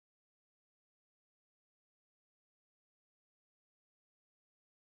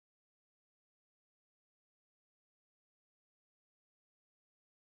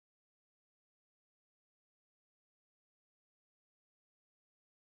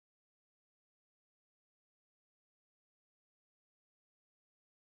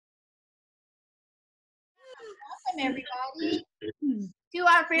everybody. To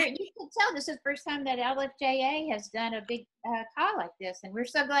our very, you can tell this is the first time that LFJA has done a big call like this, and we're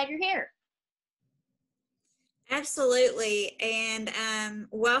so glad you're here. Absolutely, and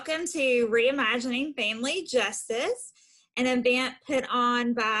welcome to Reimagining Family Justice, an event put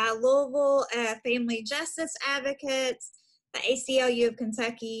on by Louisville Family Justice Advocates, the ACLU of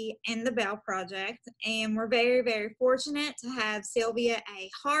Kentucky, and the Bell Project. And we're very, very fortunate to have Sylvia A.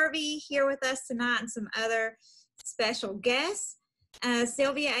 Harvey here with us tonight and some other special guests.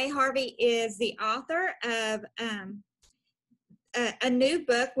 Sylvia A. Harvey is the author of a new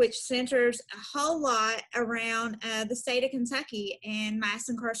book which centers a whole lot around the state of Kentucky and mass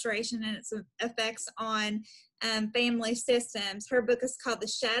incarceration and its effects on family systems. Her book is called The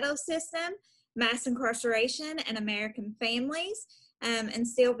Shadow System, Mass Incarceration and American Families. And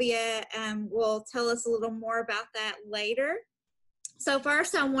Sylvia will tell us a little more about that later. So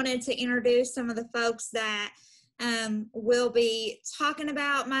first I wanted to introduce some of the folks that will be talking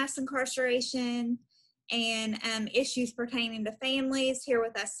about mass incarceration and issues pertaining to families here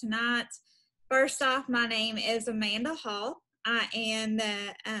with us tonight. First off, my name is Amanda Hall. I am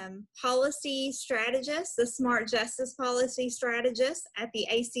the policy strategist, the Smart Justice Policy Strategist at the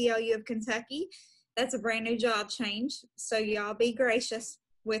ACLU of Kentucky. That's a brand new job change, so y'all be gracious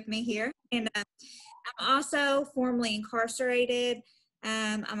with me here. And I'm also formerly incarcerated.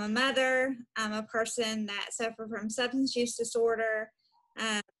 I'm a mother. I'm a person that suffered from substance use disorder,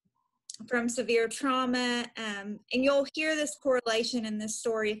 from severe trauma, and you'll hear this correlation in this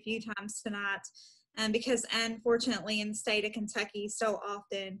story a few times tonight, because unfortunately in the state of Kentucky, so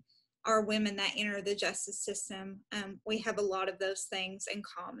often are women that enter the justice system. We have a lot of those things in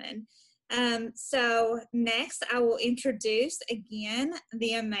common. So next I will introduce again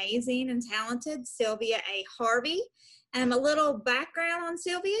the amazing and talented Sylvia A. Harvey. A little background on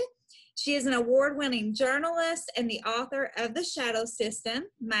Sylvia. She is an award-winning journalist and the author of The Shadow System,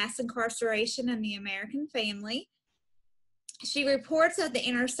 Mass Incarceration and the American Family. She reports at the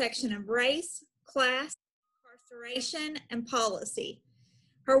intersection of race, class, incarceration, and policy.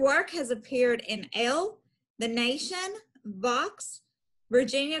 Her work has appeared in Elle, The Nation, Vox,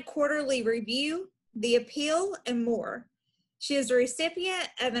 Virginia Quarterly Review, The Appeal, and more. She is a recipient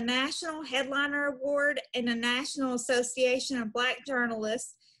of a National Headliner Award and a National Association of Black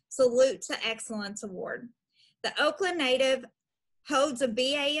Journalists Salute to Excellence Award. The Oakland native holds a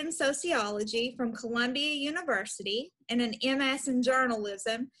BA in Sociology from Columbia University and an MS in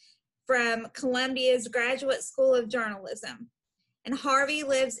Journalism from Columbia's Graduate School of Journalism. And Harvey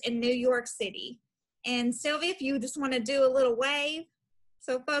lives in New York City. And Sylvia, if you just want to do a little wave,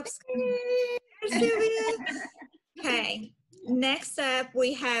 so folks can hear Sylvia. Okay, next up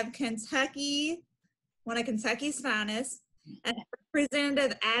we have Kentucky, one of Kentucky's finest,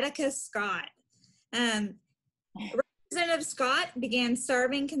 Representative Attica Scott. Representative Scott began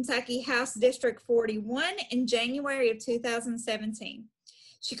serving Kentucky House District 41 in January of 2017.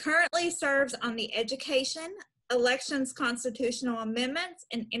 She currently serves on the Education, Elections, Constitutional Amendments,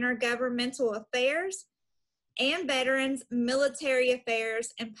 and Intergovernmental Affairs, and Veterans, Military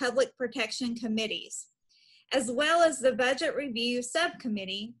Affairs, and Public Protection Committees, as well as the Budget Review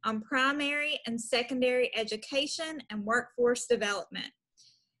Subcommittee on Primary and Secondary Education and Workforce Development.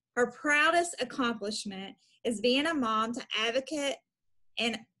 Her proudest accomplishment is being a mom to Advocate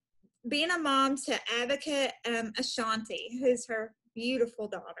Ashanti, who's her beautiful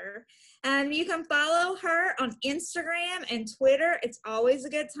daughter. You can follow her on Instagram and Twitter. It's always a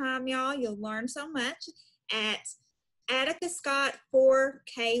good time, y'all. You'll learn so much at Attica Scott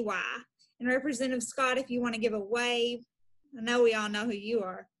 4KY. And Representative Scott, if you want to give a wave, I know we all know who you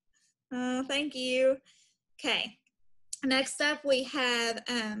are. Thank you. Okay. Next up, we have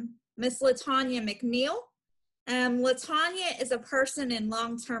Miss LeTonya McNeal. LeTonya is a person in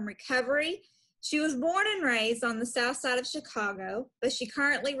long-term recovery. She was born and raised on the south side of Chicago, but she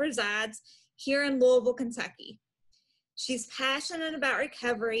currently resides here in Louisville, Kentucky. She's passionate about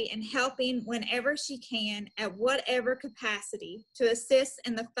recovery and helping whenever she can at whatever capacity to assist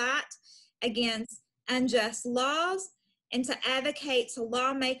in the fight against unjust laws and to advocate to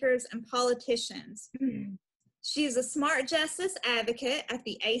lawmakers and politicians. She is a Smart Justice Advocate at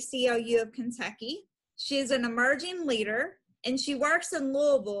the ACLU of Kentucky. She is an emerging leader, and she works in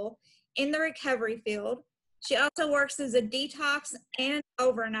Louisville in the recovery field. She also works as a detox and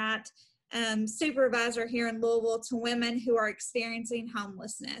overnight supervisor here in Louisville to women who are experiencing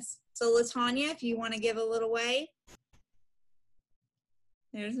homelessness. So LeTonya, if you want to give a little wave.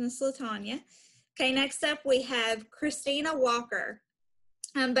 There's Miss LeTonya. Okay, next up we have Christina Walker,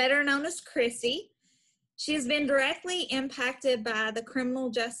 better known as Chrissy. She has been directly impacted by the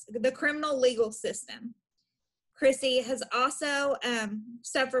criminal legal system. Chrissy has also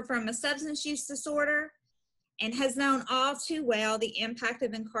suffered from a substance use disorder and has known all too well the impact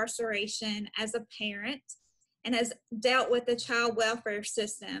of incarceration as a parent, and has dealt with the child welfare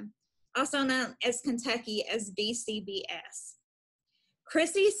system, also known as Kentucky as DCBS.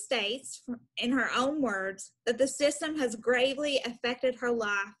 Chrissy states, in her own words, that the system has gravely affected her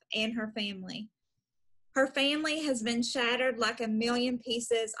life and her family. Her family has been shattered like a million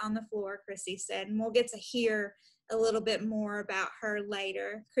pieces on the floor, Chrissy said, and we'll get to hear a little bit more about her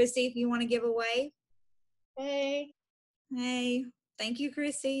later. Chrissy, if you want to give a wave. Hey. Hey, thank you,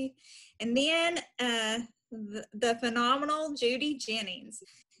 Chrissy. And then the phenomenal Judy Jennings.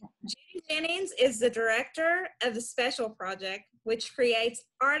 Judy Jennings is the director of the Special Project, which creates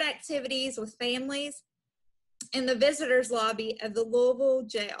art activities with families in the visitors lobby of the Louisville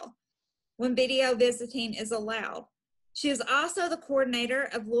jail when video visiting is allowed. She is also the coordinator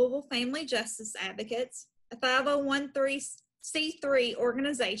of Louisville Family Justice Advocates, a 501c3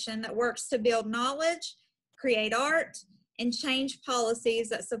 organization that works to build knowledge, create art, and change policies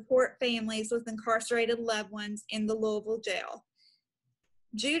that support families with incarcerated loved ones in the Louisville jail.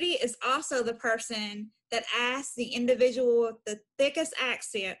 Judy is also the person that asked the individual with the thickest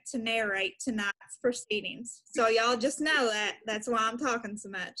accent to narrate tonight's proceedings. So y'all just know that. That's why I'm talking so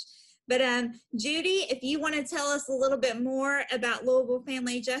much. But Judy, if you want to tell us a little bit more about Louisville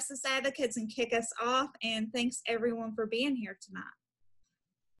Family Justice Advocates and kick us off, and thanks everyone for being here tonight.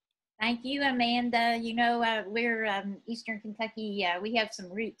 Thank you, Amanda. You know, we're Eastern Kentucky. We have some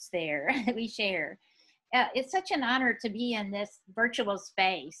roots there we share. It's such an honor to be in this virtual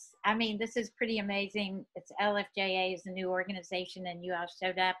space. I mean, this is pretty amazing. It's LFJA is a new organization, and you all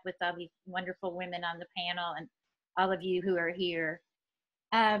showed up with all these wonderful women on the panel and all of you who are here.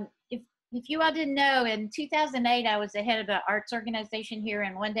 If you all didn't know, in 2008, I was the head of an arts organization here,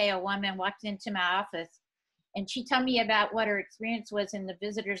 and one day a woman walked into my office and she told me about what her experience was in the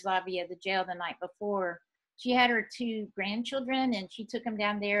visitors lobby of the jail the night before. She had her 2 grandchildren, and she took them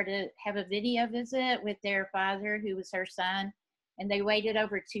down there to have a video visit with their father, who was her son. And they waited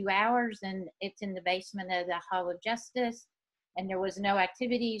over 2 hours, and it's in the basement of the Hall of Justice. And there was no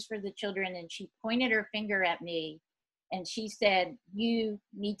activities for the children. And she pointed her finger at me, and she said, "You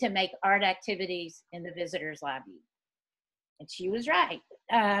need to make art activities in the visitors lobby." And she was right.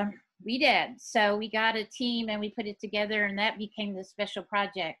 We did. So we got a team and we put it together, and that became the special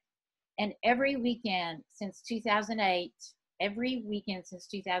project. And every weekend since 2008,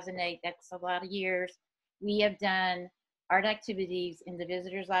 that's a lot of years, we have done art activities in the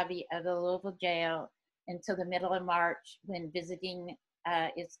visitors lobby of the Louisville jail until the middle of March, when visiting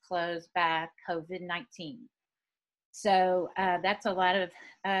is closed by COVID-19. So that's a lot of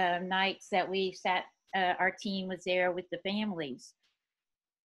nights that we sat, our team was there with the families.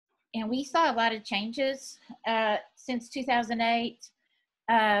 And we saw a lot of changes since 2008.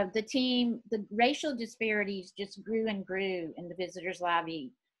 The racial disparities just grew and grew in the visitors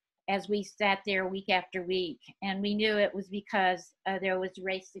lobby as we sat there week after week. And we knew it was because there was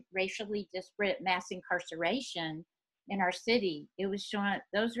racially disparate mass incarceration in our city. It was showing,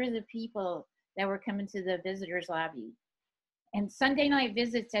 those were the people that were coming to the visitors lobby. And Sunday night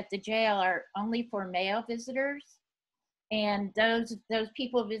visits at the jail are only for male visitors. And those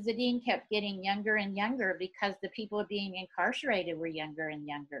people visiting kept getting younger and younger because the people being incarcerated were younger and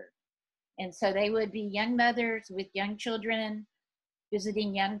younger. And so they would be young mothers with young children,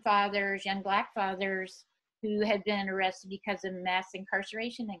 visiting young fathers, young Black fathers who had been arrested because of mass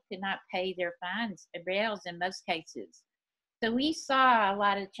incarceration and could not pay their fines and bails in most cases. So we saw a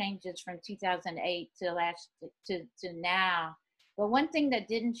lot of changes from 2008 to now. But one thing that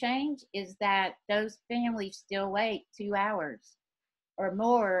didn't change is that those families still wait 2 hours or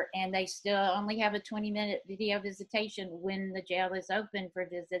more, and they still only have a 20-minute video visitation when the jail is open for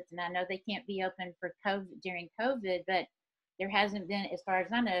visits. And I know they can't be open for COVID during COVID, but there hasn't been, as far as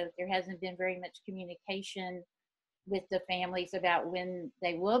I know, there hasn't been very much communication with the families about when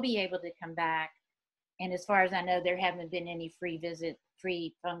they will be able to come back. And as far as I know, there haven't been any free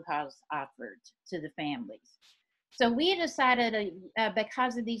phone calls offered to the families. So we decided,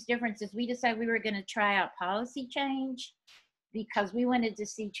 because of these differences, we decided we were going to try out policy change because we wanted to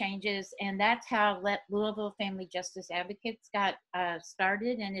see changes. And that's how Louisville Family Justice Advocates got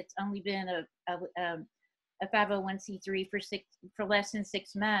started. And it's only been a 501c3 for less than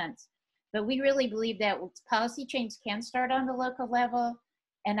 6 months. But we really believe that policy change can start on the local level.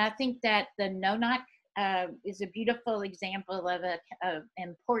 And I think that the no-knock is a beautiful example of an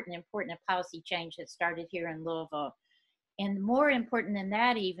important policy change that started here in Louisville. And more important than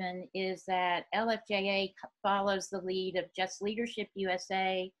that even is that LFJA follows the lead of Just Leadership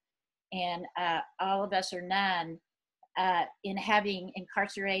USA and all of us or none, in having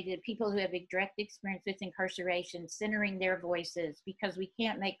incarcerated people who have a direct experience with incarceration, centering their voices, because we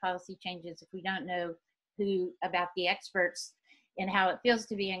can't make policy changes if we don't know about the experts and how it feels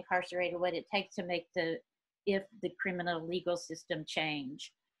to be incarcerated, what it takes to make the criminal legal system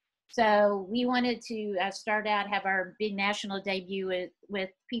change. So we wanted to start out, have our big national debut with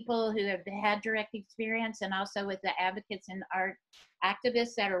people who have had direct experience, and also with the advocates and our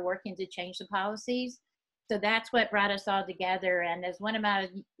activists that are working to change the policies. So that's what brought us all together. And as one of my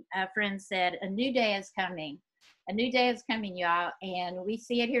friends said, a new day is coming. A new day is coming, y'all. And we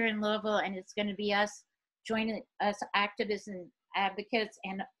see it here in Louisville, and it's going to be us joining us activists and advocates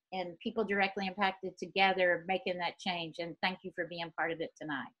and people directly impacted together, making that change. And thank you for being part of it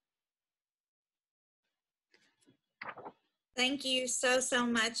tonight. Thank you so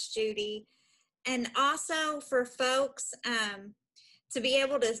much, Judy. And also for folks to be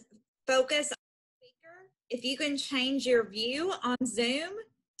able to focus on the speaker, if you can change your view on Zoom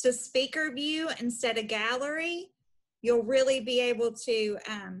to speaker view instead of gallery, you'll really be able to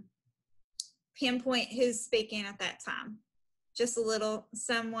pinpoint who's speaking at that time. Just a little,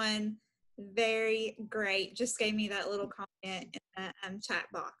 someone very great just gave me that little comment in the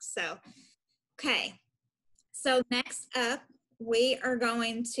chat box. So, okay. So next up, we are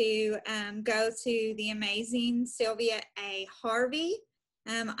going to go to the amazing Sylvia A. Harvey.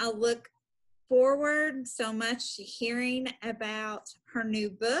 I look forward so much to hearing about her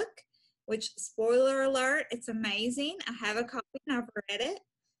new book, which, spoiler alert, it's amazing. I have a copy and I've read it.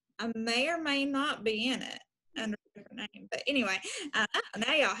 I may or may not be in it under a different name, but anyway,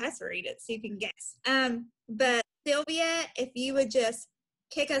 now y'all have to read it, see if you can guess. But Sylvia, if you would just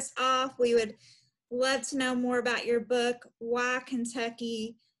kick us off, we would love to know more about your book, why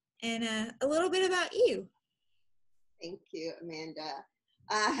Kentucky, and a little bit about you. Thank you, Amanda.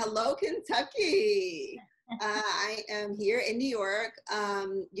 Hello, Kentucky. I am here in New York.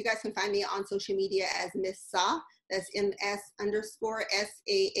 You guys can find me on social media as Miss Sa. That's MS_SAH.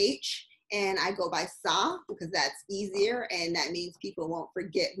 And I go by Sa because that's easier and that means people won't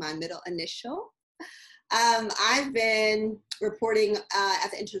forget my middle initial. I've been reporting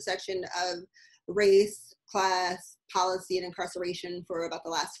at the intersection of race, class, policy, and incarceration for about the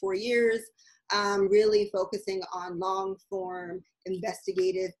last 4 years, really focusing on long form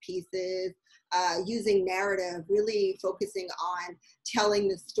investigative pieces, using narrative, really focusing on telling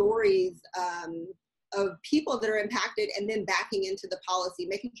the stories of people that are impacted and then backing into the policy,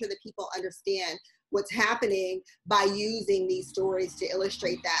 making sure that people understand what's happening by using these stories to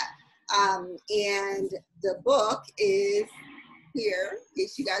illustrate that. And the book is here, in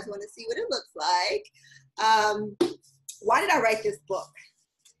case you guys want to see what it looks like. Why did I write this book?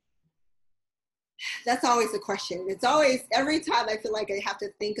 That's always the question. It's always, every time I feel like I have to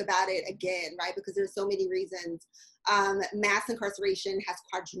think about it again, right? Because there's so many reasons. Mass incarceration has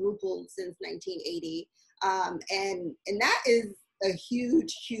quadrupled since 1980. And that is a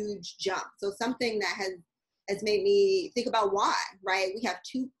huge, huge jump. So something that has made me think about why, right? We have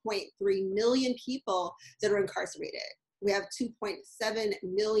 2.3 million people that are incarcerated. We have 2.7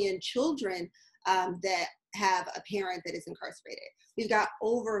 million children that have a parent that is incarcerated. We've got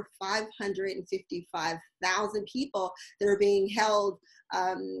over 555,000 people that are being held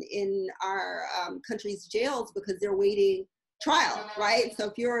in our country's jails because they're waiting trial, right? So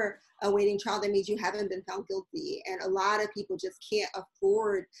if you're awaiting trial, that means you haven't been found guilty. And a lot of people just can't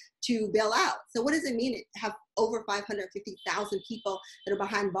afford to bail out. So what does it mean to have over 550,000 people that are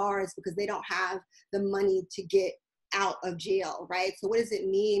behind bars because they don't have the money to get out of jail, right? So what does it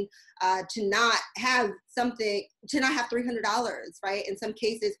mean to not have something, to not have $300, right? In some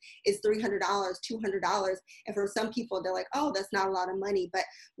cases, it's $300, $200. And for some people, they're like, oh, that's not a lot of money. But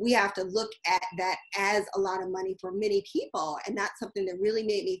we have to look at that as a lot of money for many people. And that's something that really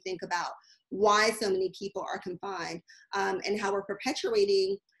made me think about why so many people are confined and how we're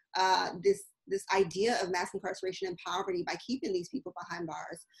perpetuating this idea of mass incarceration and poverty by keeping these people behind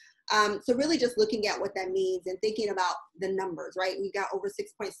bars. So really just looking at what that means and thinking about the numbers, right? We've got over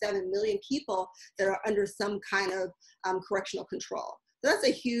 6.7 million people that are under some kind of correctional control. So that's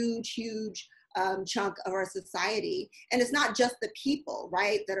a huge, huge chunk of our society. And it's not just the people,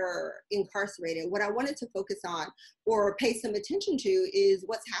 right, that are incarcerated. What I wanted to focus on or pay some attention to is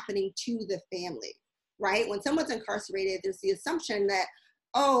what's happening to the family, right? When someone's incarcerated, there's the assumption that,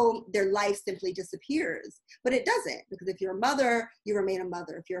 oh, their life simply disappears. But it doesn't, because if you're a mother, you remain a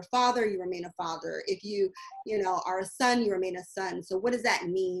mother. If you're a father, you remain a father. If you are a son, you remain a son. So what does that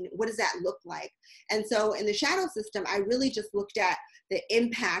mean? What does that look like? And so in the shadow system, I really just looked at the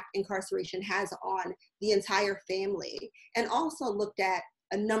impact incarceration has on the entire family, and also looked at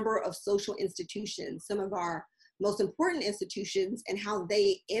a number of social institutions, some of our most important institutions, and how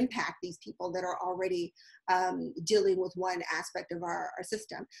they impact these people that are already dealing with one aspect of our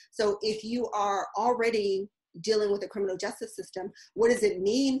system. So if you are already dealing with the criminal justice system, what does it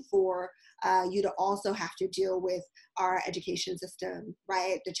mean for you to also have to deal with our education system,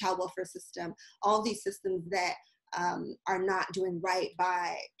 right? The child welfare system, all these systems that are not doing right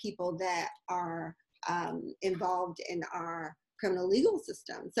by people that are involved in our criminal legal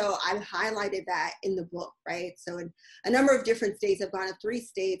system. So I've highlighted that in the book, right? So in a number of different states, I've gone to 3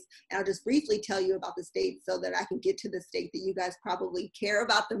 states, and I'll just briefly tell you about the states so that I can get to the state that you guys probably care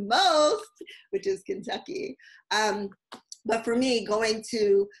about the most, which is Kentucky. But for me, going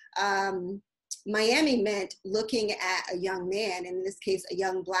to Miami meant looking at a young man, in this case, a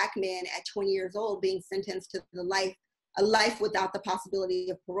young Black man at 20 years old being sentenced to a life without the possibility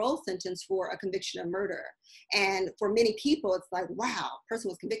of parole sentence for a conviction of murder. And for many people, it's like, wow, person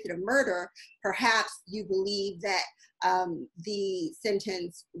was convicted of murder. Perhaps you believe that the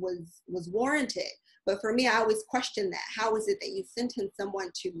sentence was warranted. But for me, I always question that. How is it that you sentence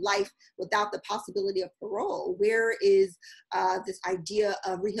someone to life without the possibility of parole? Where is this idea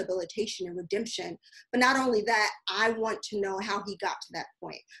of rehabilitation and redemption? But not only that, I want to know how he got to that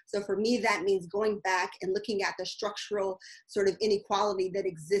point. So for me, that means going back and looking at the structural sort of inequality that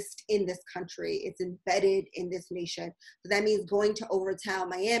exists in this country. It's embedded in this nation. So that means going to Overtown,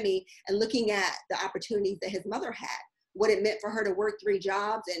 Miami, and looking at the opportunities that his mother had, what it meant for her to work 3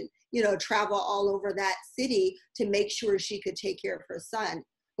 jobs and, you know, travel all over that city to make sure she could take care of her son.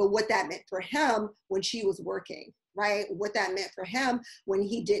 But what that meant for him when she was working, right? What that meant for him when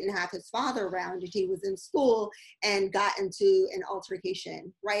he didn't have his father around and he was in school and got into an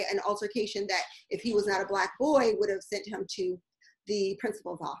altercation, right? An altercation that if he was not a Black boy would have sent him to the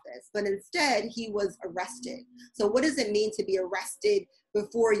principal's office, but instead he was arrested. So what does it mean to be arrested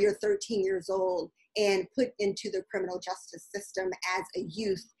before you're 13 years old and put into the criminal justice system as a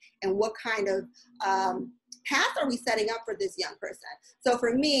youth? And what kind of path are we setting up for this young person? So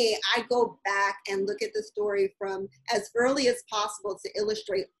for me, I go back and look at the story from as early as possible to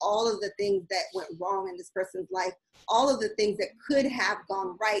illustrate all of the things that went wrong in this person's life, all of the things that could have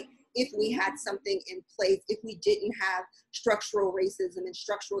gone right if we had something in place, if we didn't have structural racism and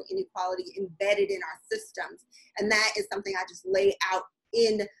structural inequality embedded in our systems. And that is something I just lay out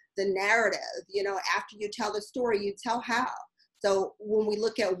in the narrative. You know, after you tell the story, you tell how. So when we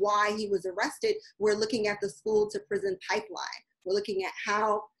look at why he was arrested, we're looking at the school to prison pipeline. We're looking at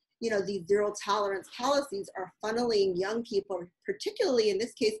how, you know, these zero tolerance policies are funneling young people, particularly in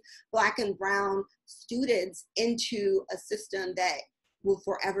this case, Black and brown students, into a system that will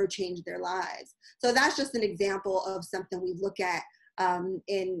forever change their lives. So that's just an example of something we look at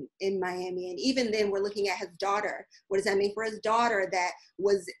in Miami. And even then we're looking at his daughter. What does that mean for his daughter that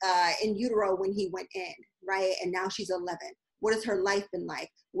was in utero when he went in, right? And now she's 11. What has her life been like?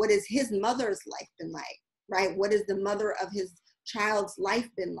 What has his mother's life been like, right? What has the mother of his child's life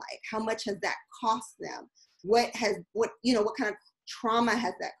been like? How much has that cost them? What kind of trauma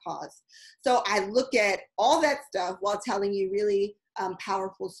has that caused? So I look at all that stuff while telling you really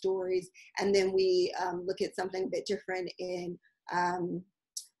powerful stories. And then we look at something a bit different in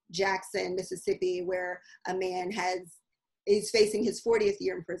Jackson, Mississippi, where a man is facing his 40th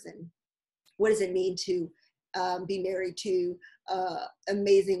year in prison. What does it mean to be married to an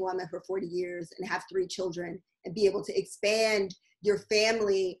amazing woman for 40 years and have 3 children and be able to expand your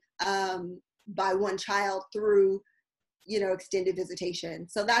family by 1 child through, you know, extended visitation?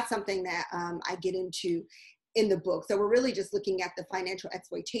 So that's something that I get into in the book. So we're really just looking at the financial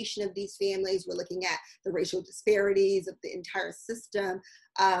exploitation of these families. We're looking at the racial disparities of the entire system.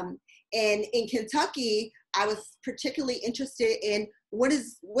 And in Kentucky, I was particularly interested in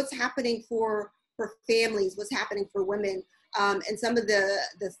what's happening for families, what's happening for women. And some of the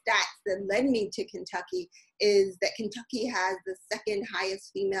stats that led me to Kentucky is that Kentucky has the 2nd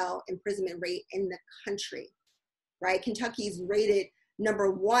highest female imprisonment rate in the country, right? Kentucky's rated number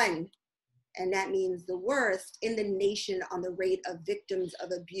 1, and that means the worst in the nation on the rate of victims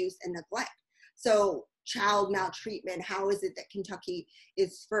of abuse and neglect. So child maltreatment, how is it that Kentucky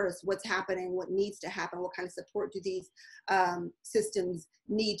is first? What's happening? What needs to happen? What kind of support do these systems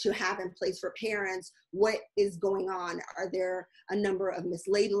need to have in place for parents? What is going on? Are there a number of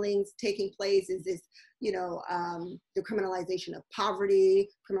mislabelings taking place? Is this, you know, the criminalization of poverty,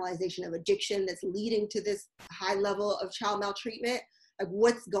 criminalization of addiction that's leading to this high level of child maltreatment? Like,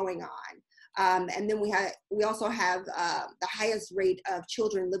 what's going on? And then we also have the highest rate of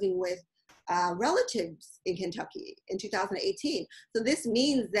children living with relatives in Kentucky in 2018. So this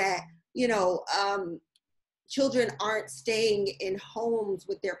means that, you know, children aren't staying in homes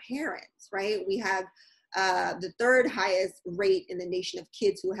with their parents, right? We have the third highest rate in the nation of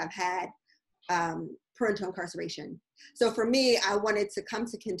kids who have had parental incarceration. So for me, I wanted to come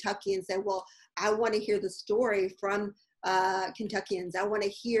to Kentucky and say, well, I want to hear the story from Kentuckians. I want to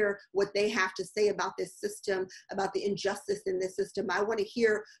hear what they have to say about this system, about the injustice in this system. I want to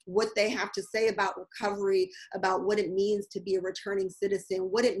hear what they have to say about recovery, about what it means to be a returning citizen,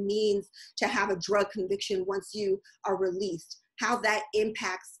 what it means to have a drug conviction once you are released, how that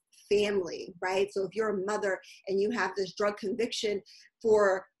impacts family, right? So if you're a mother and you have this drug conviction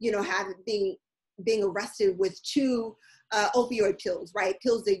for, you know, being arrested with 2 opioid pills, right?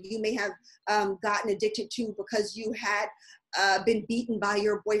 Pills that you may have gotten addicted to because you had been beaten by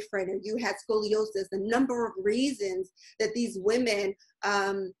your boyfriend, or you had scoliosis, a number of reasons that these women,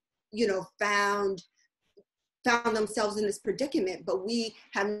 you know, found themselves in this predicament. But we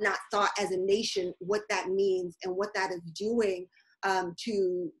have not thought as a nation what that means and what that is doing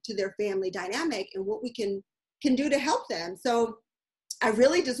to their family dynamic and what we can do to help them. So I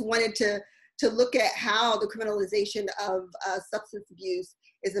really just wanted to look at how the criminalization of substance abuse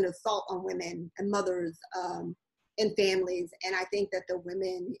is an assault on women and mothers and families. And I think that the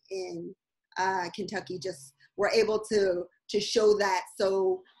women in Kentucky just were able to show that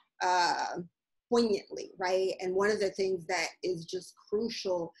so poignantly, right? And one of the things that is just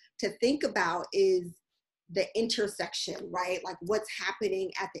crucial to think about is the intersection, right? Like what's happening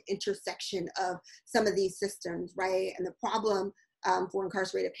at the intersection of some of these systems, right? And the problem for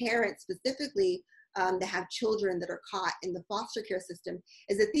incarcerated parents specifically that have children that are caught in the foster care system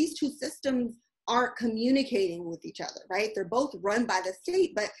is that these 2 systems aren't communicating with each other, right? They're both run by the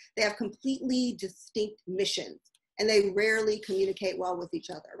state, but they have completely distinct missions, and they rarely communicate well with each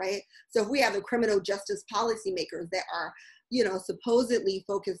other, right? So if we have the criminal justice policymakers that are, you know, supposedly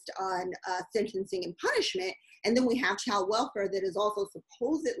focused on sentencing and punishment, and then we have child welfare that is also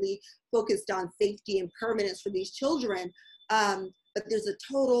supposedly focused on safety and permanence for these children, but there's a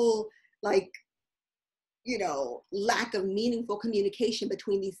total, like, you know, lack of meaningful communication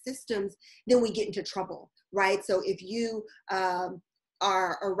between these systems, then we get into trouble, right? So if you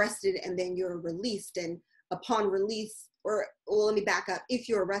are arrested and then you're released, and upon release, or well, let me back up, if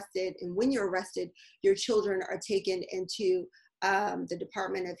you're arrested and when you're arrested, your children are taken into the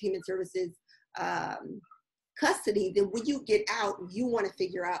Department of Human Services custody, then when you get out, you want to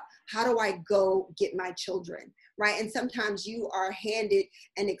figure out, how do I go get my children, right? And sometimes you are handed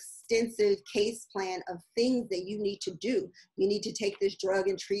an extensive case plan of things that you need to do. You need to take this drug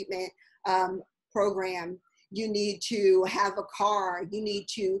and treatment program. You need to have a car. You need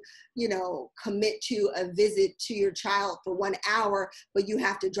to, you know, commit to a visit to your child for 1 hour, but you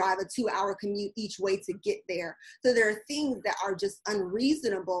have to drive a 2-hour commute each way to get there. So there are things that are just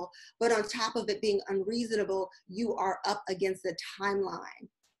unreasonable, but on top of it being unreasonable, you are up against the timeline,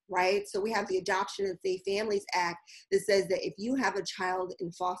 right? So we have the Adoption and Safe Families Act that says that if you have a child in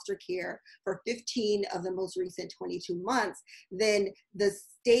foster care for 15 of the most recent 22 months, then the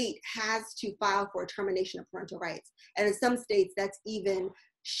state has to file for a termination of parental rights. And in some states, that's even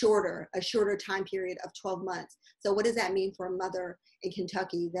shorter, a shorter time period of 12 months. So what does that mean for a mother in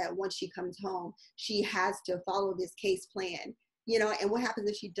Kentucky that once she comes home, she has to follow this case plan? You know, and what happens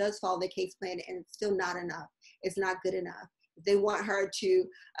if she does follow the case plan and it's still not enough? It's not good enough. They want her to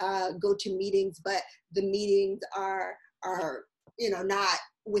go to meetings, but the meetings are you know, not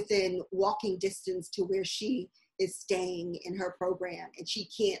within walking distance to where she is staying in her program, and she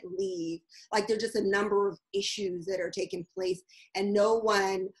can't leave. Like, there's just a number of issues that are taking place, and no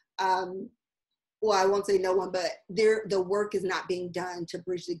one, well, I won't say no one, but the work is not being done to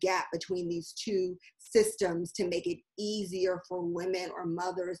bridge the gap between these 2 systems to make it easier for women or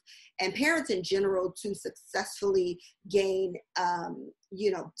mothers and parents in general to successfully gain, you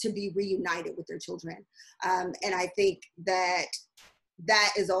know, to be reunited with their children. And I think that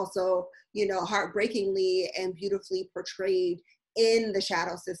is also, you know, heartbreakingly and beautifully portrayed in the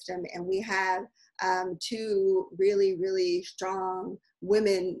shadow system. And we have 2 really, really strong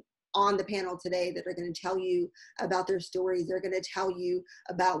women on the panel today that are going to tell you about their stories. They're going to tell you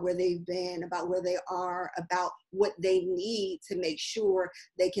about where they've been, about where they are, about what they need to make sure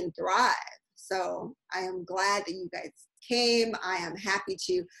they can thrive. So I am glad that you guys came. I am happy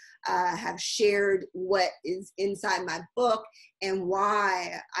to have shared what is inside my book and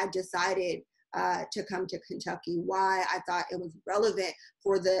why I decided to come to Kentucky, why I thought it was relevant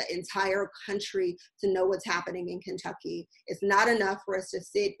for the entire country to know what's happening in Kentucky. It's not enough for us to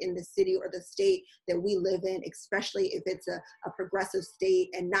sit in the city or the state that we live in, especially if it's a progressive state,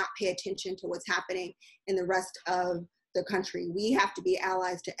 and not pay attention to what's happening in the rest of the country. We have to be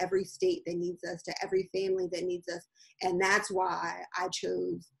allies to every state that needs us, to every family that needs us. And that's why I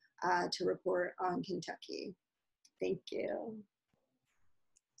chose to report on Kentucky. Thank you.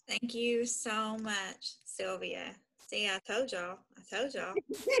 Thank you so much, Sylvia. See, I told y'all.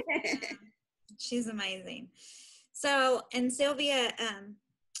 She's amazing. So, and Sylvia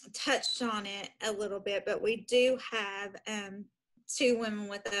touched on it a little bit, but we do have two women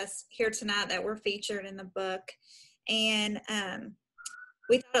with us here tonight that were featured in the book. And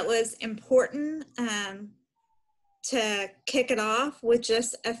we thought it was important to kick it off with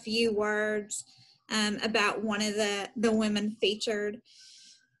just a few words about one of the women featured.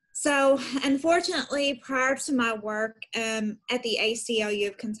 So, unfortunately, prior to my work at the ACLU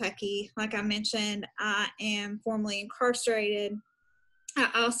of Kentucky, like I mentioned, I am formerly incarcerated. I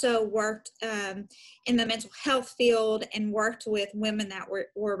also worked in the mental health field and worked with women that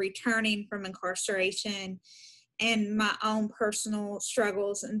were returning from incarceration, and my own personal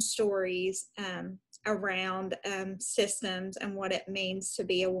struggles and stories around systems and what it means to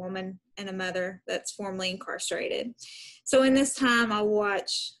be a woman and a mother that's formerly incarcerated. So in this time, I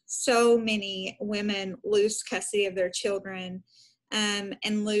watched so many women lose custody of their children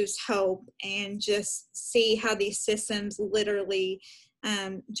and lose hope, and just see how these systems literally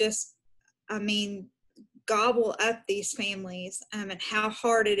gobble up these families, and how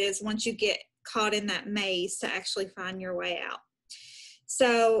hard it is once you get caught in that maze to actually find your way out.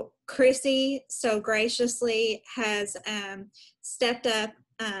 So Chrissy so graciously has stepped up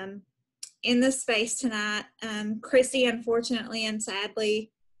in this space tonight. Chrissy, unfortunately and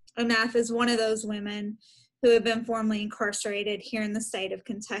sadly enough, is one of those women who have been formerly incarcerated here in the state of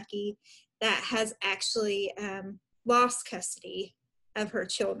Kentucky that has actually lost custody of her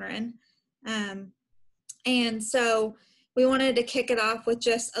children. And so we wanted to kick it off with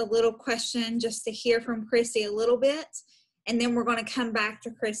just a little question, just to hear from Chrissy a little bit. And then we're going to come back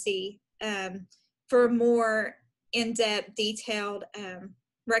to Chrissy for more in-depth, detailed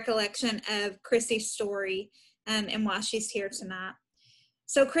recollection of Chrissy's story and why she's here tonight.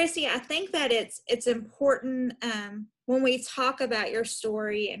 So Chrissy, I think that it's important when we talk about your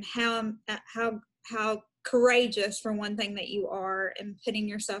story and how courageous, for one thing, that you are, and putting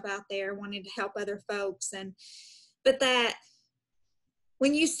yourself out there, wanting to help other folks, but that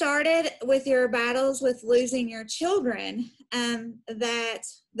when you started with your battles with losing your children, that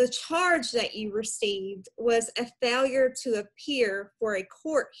the charge that you received was a failure to appear for a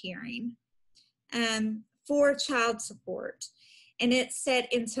court hearing for child support. And it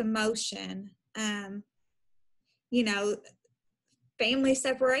set into motion, family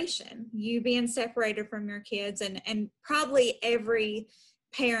separation, you being separated from your kids, and probably every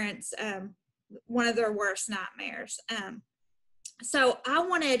parent's one of their worst nightmares. So I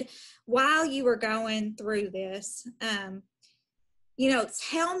wanted, while you were going through this, tell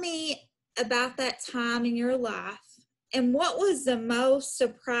me about that time in your life, and what was the most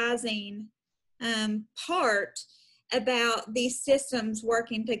surprising part about these systems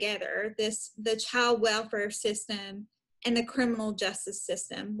working together, the child welfare system and the criminal justice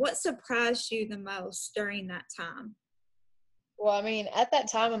system. What surprised you the most during that time? Well, I mean, at that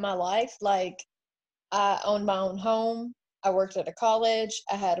time in my life, like, I owned my own home. I worked at a college.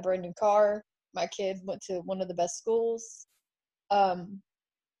 I had a brand new car. My kid went to one of the best schools. But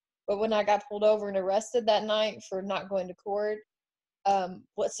when I got pulled over and arrested that night for not going to court,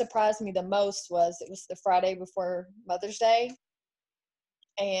 what surprised me the most was it was the Friday before Mother's Day.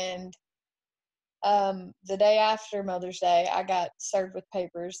 And the day after Mother's Day, I got served with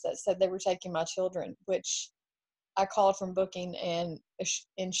papers that said they were taking my children, which I called from booking and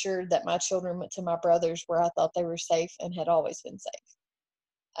ensured that my children went to my brother's, where I thought they were safe and had always been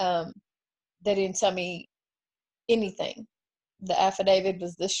safe. They didn't tell me anything. The affidavit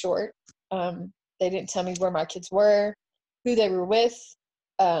was this short. They didn't tell me where my kids were, who they were with.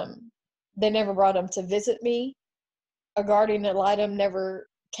 They never brought them to visit me. A guardian ad litem never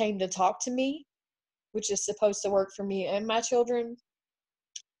came to talk to me, which is supposed to work for me and my children.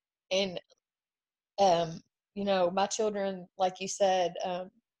 And, my children, like you said, at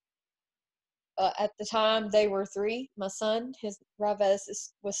the time they were 3. My son, his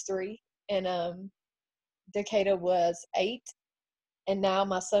Raves was 3, and Decada was 8. And now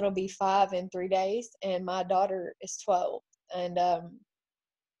my son will be 5 in 3 days, and my daughter is 12. And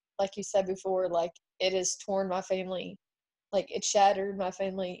like you said before, like, it has torn my family, like, it shattered my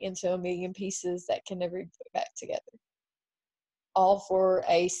family into a million pieces that can never be put back together. All for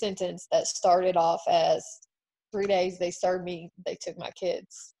a sentence that started off as 3 days they served me, they took my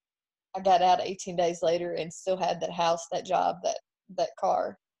kids. I got out 18 days later and still had that house, that job, that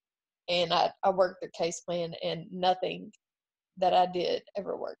car. and I worked their case plan, and nothing that I did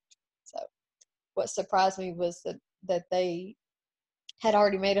ever worked. So what surprised me was that they had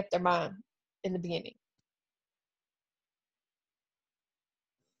already made up their mind in the beginning.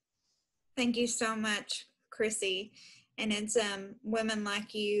 Thank you so much, Chrissy. And it's women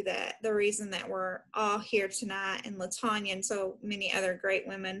like you that the reason that we're all here tonight, and LeTonya and so many other great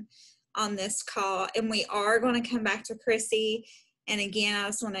women on this call. And we are going to come back to Chrissy. And again, I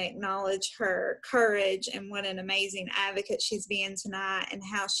just want to acknowledge her courage and what an amazing advocate she's being tonight, and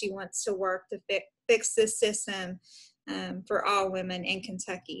how she wants to work to fix this system for all women in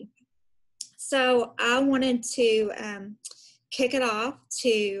Kentucky. So I wanted to kick it off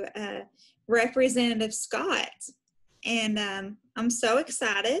to Representative Scott. And I'm so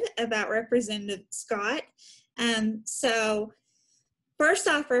excited about Representative Scott. So first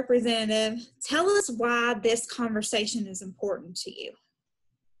off, Representative, tell us why this conversation is important to you.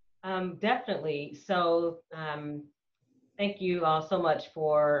 Definitely. So thank you all so much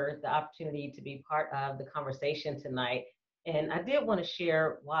for the opportunity to be part of the conversation tonight. And I did want to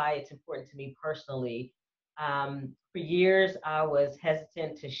share why it's important to me personally. For years, I was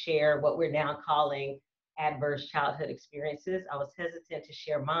hesitant to share what we're now calling adverse childhood experiences. I was hesitant to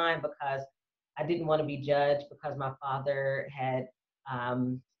share mine because I didn't want to be judged because my father had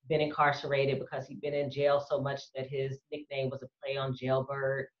been incarcerated, because he'd been in jail so much that his nickname was a play on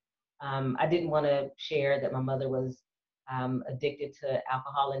jailbird. I didn't want to share that my mother was addicted to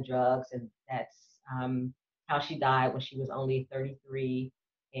alcohol and drugs, and that's how she died when she was only 33,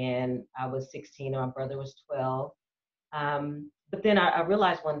 and I was 16 and my brother was 12. But then I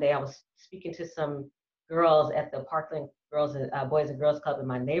realized one day I was speaking to some girls at the Parkland Boys and Girls Club in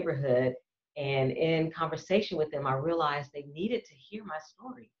my neighborhood, and in conversation with them, I realized they needed to hear my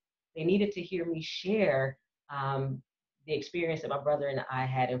story. They needed to hear me share the experience that my brother and I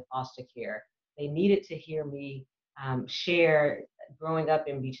had in foster care. They needed to hear me share growing up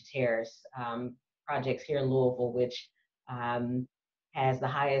in Beach Terrace projects here in Louisville, which has the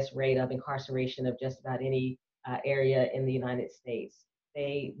highest rate of incarceration of just about any area in the United States.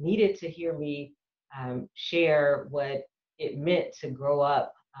 They needed to hear me share what it meant to grow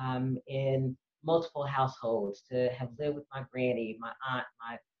up in multiple households, to have lived with my granny, my aunt,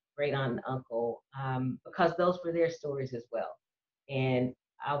 my great aunt and uncle, because those were their stories as well. And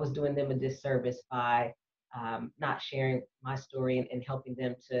I was doing them a disservice by not sharing my story and helping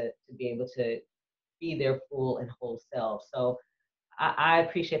them to be able to be their full and whole self. So I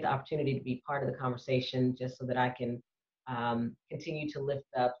appreciate the opportunity to be part of the conversation, just so that I can continue to lift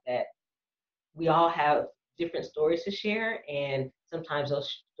up that we all have different stories to share, and sometimes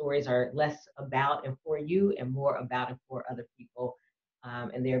those stories are less about and for you and more about and for other people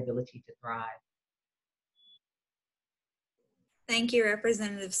and their ability to thrive. Thank you,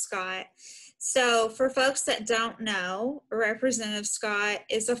 Representative Scott. So for folks that don't know, Representative Scott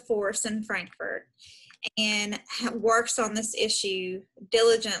is a force in Frankfort and works on this issue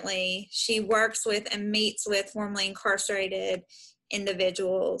diligently. She works with and meets with formerly incarcerated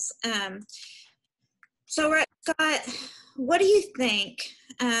individuals. So Scott, what do you think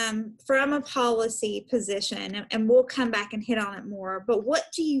from a policy position, and we'll come back and hit on it more, but what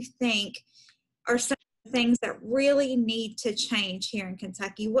do you think are some of the things that really need to change here in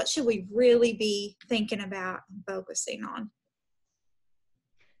Kentucky? What should we really be thinking about and focusing on?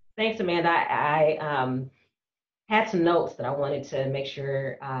 Thanks, Amanda. I had some notes that I wanted to make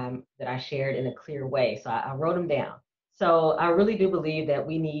sure that I shared in a clear way, so I wrote them down. So I really do believe that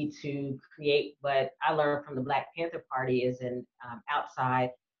we need to create what I learned from the Black Panther Party is an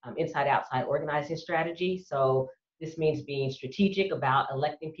inside-outside organizing strategy. So this means being strategic about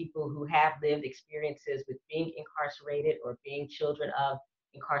electing people who have lived experiences with being incarcerated or being children of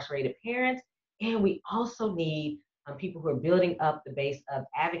incarcerated parents. And we also need people who are building up the base of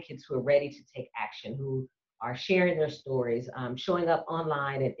advocates who are ready to take action, who are sharing their stories, showing up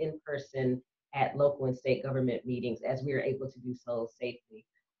online and in person at local and state government meetings as we are able to do so safely,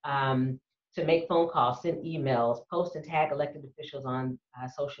 to make phone calls, send emails, post and tag elected officials on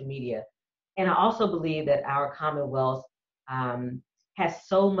social media. And I also believe that our Commonwealth has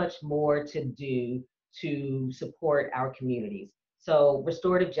so much more to do to support our communities. So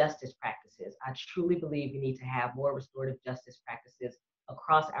restorative justice practices, I truly believe we need to have more restorative justice practices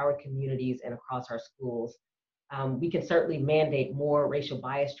across our communities and across our schools. We can certainly mandate more racial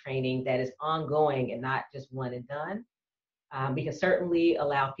bias training that is ongoing and not just one and done. We can certainly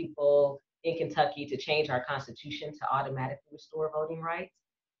allow people in Kentucky to change our constitution to automatically restore voting rights.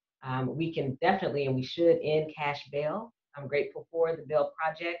 We can definitely, and we should, end cash bail. I'm grateful for the bail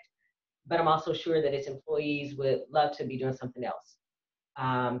project, but I'm also sure that its employees would love to be doing something else.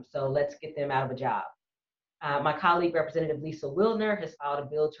 So let's get them out of a job. My colleague, Representative Lisa Wilner, has filed a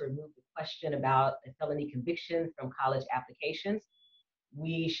bill to remove the question about a felony conviction from college applications.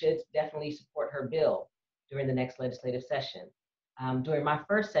 We should definitely support her bill during the next legislative session. During my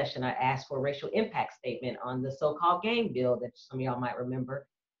first session, I asked for a racial impact statement on the so-called gang bill that some of y'all might remember.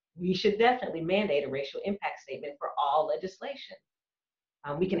 We should definitely mandate a racial impact statement for all legislation.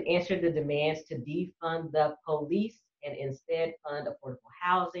 We can answer the demands to defund the police and instead fund affordable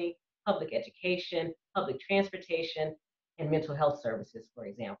housing, public education, public transportation, and mental health services, for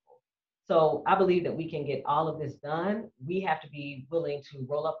example. So I believe that we can get all of this done. We have to be willing to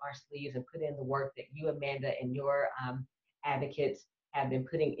roll up our sleeves and put in the work that you, Amanda, and your advocates have been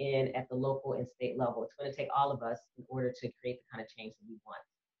putting in at the local and state level. It's going to take all of us in order to create the kind of change that we want.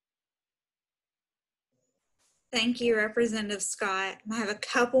 Thank you, Representative Scott. I have a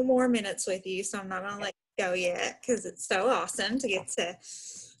couple more minutes with you, so I'm not going to let you go yet because it's so awesome to get to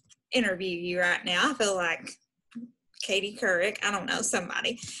interview you right now. I feel like Katie Couric, I don't know,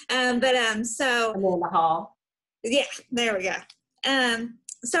 somebody. So I'm in the hall. Yeah, there we go.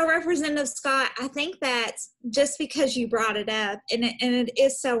 So Representative Scott, I think that just because you brought it up, and it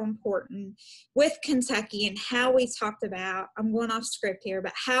is so important with Kentucky and how we talked about, I'm going off script here,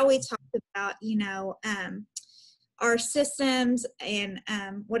 but how we talked about, our systems and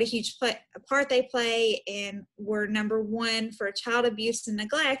what a huge part they play, and we're number one for child abuse and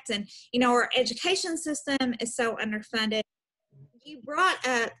neglect, and our education system is so underfunded. You brought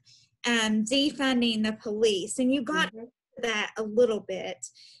up defunding the police, and you got into that a little bit,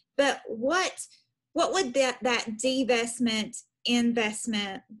 but what would that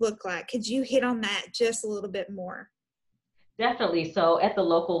investment look like? Could you hit on that just a little bit more? Definitely. So at the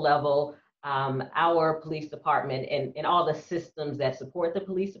local level, our police department and all the systems that support the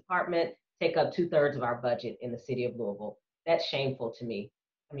police department take up 2/3 of our budget in the city of Louisville. That's shameful to me.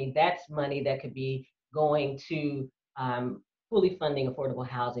 I mean, that's money that could be going to fully funding affordable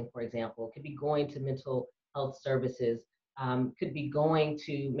housing, for example, could be going to mental health services, could be going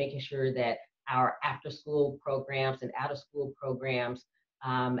to making sure that our after-school programs and out-of-school programs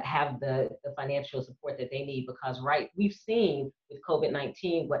have the financial support that they need, because we've seen with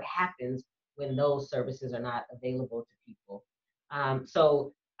COVID-19 what happens when those services are not available to people.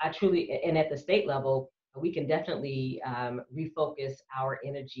 So I truly, and at the state level, we can definitely refocus our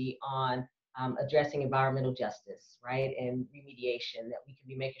energy on addressing environmental justice, right, and remediation, that we can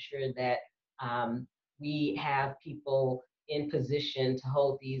be making sure that we have people in position to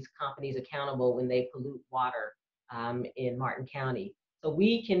hold these companies accountable when they pollute water in Martin County. So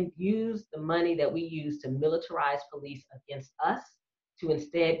we can use the money that we use to militarize police against us to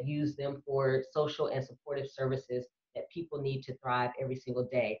instead use them for social and supportive services that people need to thrive every single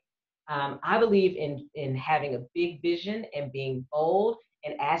day. I believe in having a big vision and being bold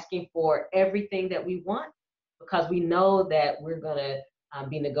and asking for everything that we want, because we know that we're going to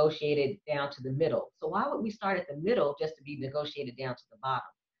be negotiated down to the middle. So why would we start at the middle just to be negotiated down to the bottom?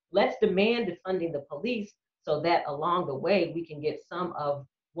 Let's demand defunding the police so that along the way we can get some of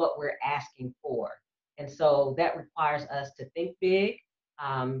what we're asking for. And so that requires us to think big,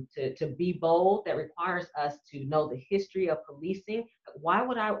 to be bold. That requires us to know the history of policing. Why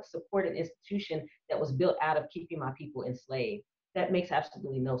would I support an institution that was built out of keeping my people enslaved? That makes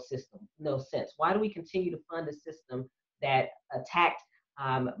absolutely no sense. Why do we continue to fund a system that attacked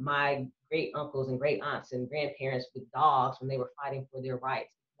my great uncles and great aunts and grandparents with dogs when they were fighting for their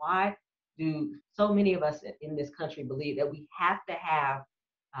rights? Why do so many of us in this country believe that we have to have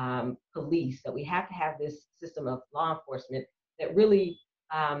police, that we have to have this system of law enforcement that really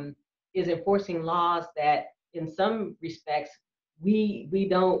is enforcing laws that in some respects we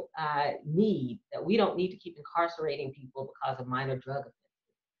don't need, that we don't need to keep incarcerating people because of minor drug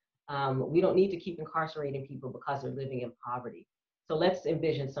offenses. We don't need to keep incarcerating people because they're living in poverty. So let's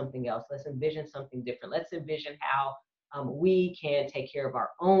envision something else. Let's envision something different. Let's envision how we can take care of our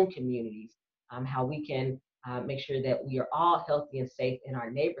own communities, how we can make sure that we are all healthy and safe in our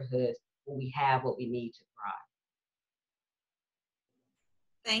neighborhoods when we have what we need to thrive.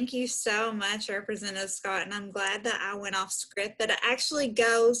 Thank you so much, Representative Scott, and I'm glad that I went off script, but it actually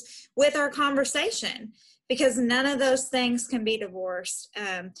goes with our conversation, because none of those things can be divorced.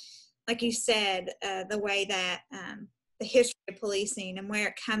 Like you said, the way that the history of policing and where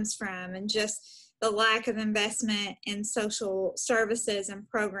it comes from, and just the lack of investment in social services and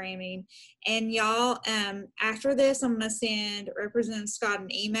programming. And y'all, after this, I'm going to send Representative Scott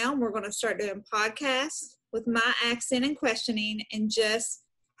an email, and we're going to start doing podcasts with my accent and questioning and just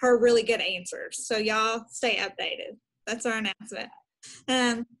her really good answers. So y'all stay updated. That's our announcement.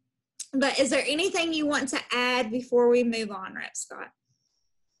 But is there anything you want to add before we move on, Rep. Scott?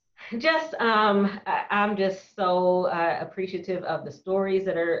 Just, I'm just so appreciative of the stories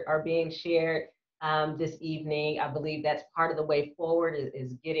that are being shared this evening. I believe that's part of the way forward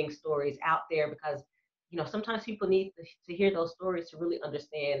is getting stories out there because, you know, sometimes people need to hear those stories to really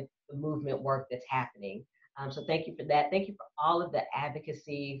understand the movement work that's happening. So thank you for that. Thank you for all of the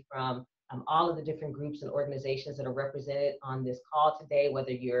advocacy from all of the different groups and organizations that are represented on this call today,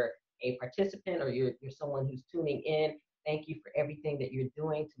 whether you're a participant or you're someone who's tuning in. Thank you for everything that you're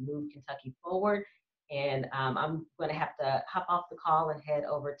doing to move Kentucky forward. And I'm going to have to hop off the call and head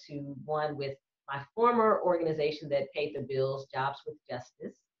over to one with my former organization that paid the bills, Jobs with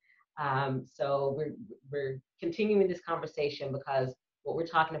Justice. So we're continuing this conversation because what we're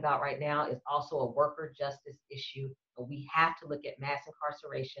talking about right now is also a worker justice issue. And we have to look at mass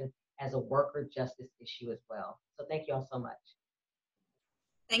incarceration as a worker justice issue as well. So thank you all so much.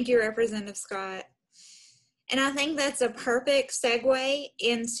 Thank you, Representative Scott. And I think that's a perfect segue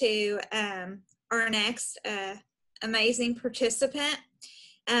into our next amazing participant.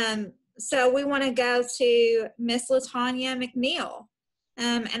 So we want to go to Miss LeTonya McNeal.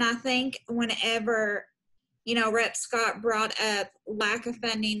 And I think whenever, you know, Rep. Scott brought up lack of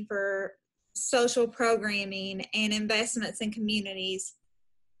funding for social programming and investments in communities,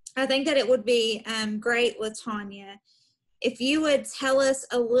 I think that it would be great, LeTonya, if you would tell us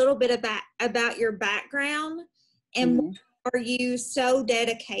a little bit about your background and why are you so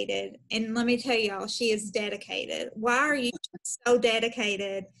dedicated? And let me tell y'all, she is dedicated. Why are you so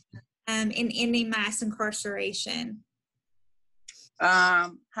dedicated in ending mass incarceration?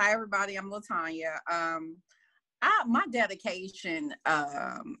 Hi, everybody. I'm LeTonya. My dedication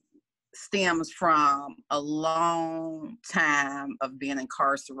stems from a long time of being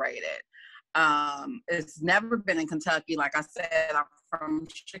incarcerated. It's never been in Kentucky. Like I said, I'm from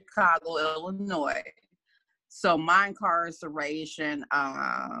Chicago, Illinois. So my incarceration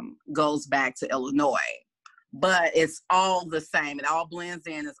goes back to Illinois. But it's all the same. It all blends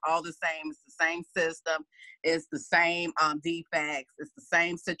in. It's all the same. It's the same system. It's the same defects. It's the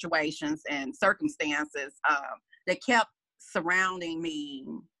same situations and circumstances that kept surrounding me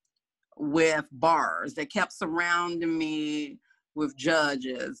with bars, that kept surrounding me with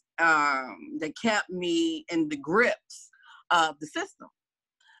judges, that kept me in the grips of the system.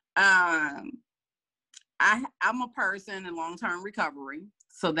 I'm a person in long-term recovery.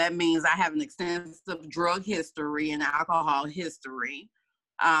 So that means I have an extensive drug history and alcohol history.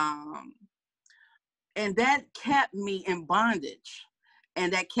 And that kept me in bondage.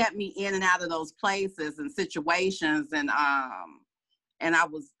 And that kept me in and out of those places and situations. And I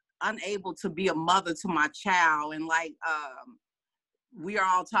was unable to be a mother to my child. And like we are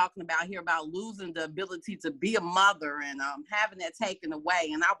all talking about here about losing the ability to be a mother and having that taken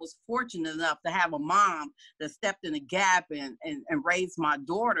away. And I was fortunate enough to have a mom that stepped in the gap and raised my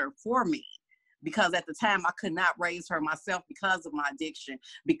daughter for me. Because at the time I could not raise her myself because of my addiction,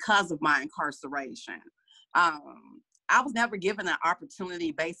 because of my incarceration. I was never given an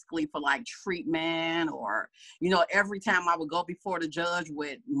opportunity basically for like treatment or, you know, every time I would go before the judge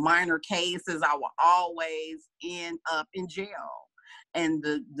with minor cases, I would always end up in jail. And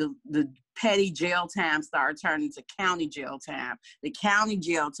the petty jail time started turning to county jail time. The county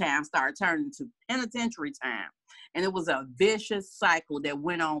jail time started turning to penitentiary time. And it was a vicious cycle that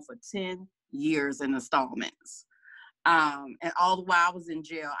went on for 10 years in installments. And all the while I was in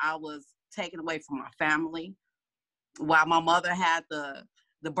jail, I was taken away from my family. While my mother had the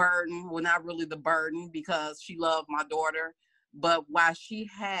burden, well, not really the burden because she loved my daughter, but while she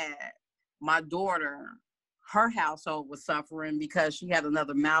had my daughter, her household was suffering because she had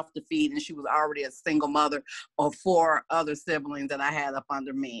another mouth to feed and she was already a single mother of 4 other siblings that I had up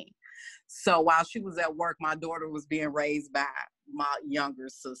under me. So while she was at work, my daughter was being raised by my younger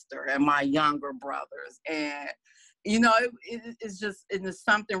sister and my younger brothers. And, you know, it's just, it's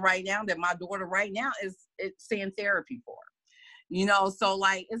something right now that my daughter right now it's seeing therapy for. You know, so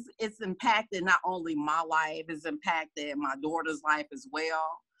like it's impacted not only my life, it's impacted my daughter's life as well.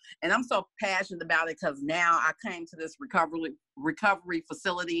 And I'm so passionate about it because now I came to this recovery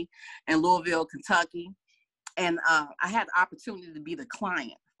facility in Louisville, Kentucky. And I had the opportunity to be the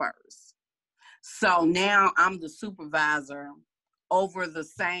client first. So now I'm the supervisor over the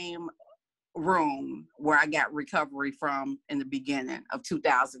same room where I got recovery from in the beginning of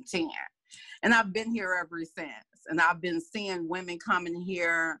 2010. And I've been here ever since. And I've been seeing women come in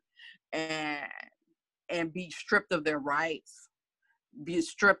here and be stripped of their rights, be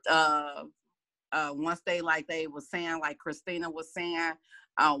stripped of once they, like they were saying, like Christina was saying,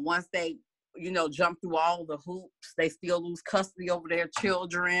 once they jump through all the hoops. They still lose custody over their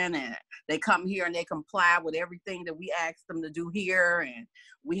children, and they come here and they comply with everything that we ask them to do here. And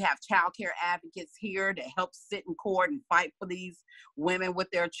we have child care advocates here that help sit in court and fight for these women with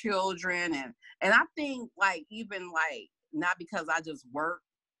their children. And I think not because I just work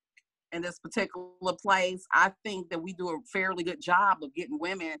in this particular place, I think that we do a fairly good job of getting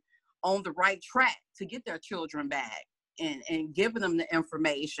women on the right track to get their children back. And giving them the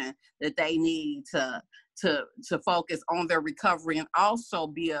information that they need to focus on their recovery and also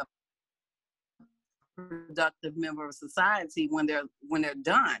be a productive member of society when they're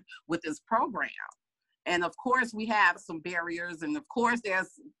done with this program. And of course, we have some barriers, and of course,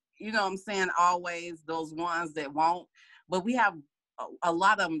 there's always those ones that won't, but we have a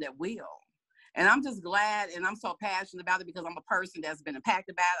lot of them that will. And I'm just glad, and I'm so passionate about it because I'm a person that's been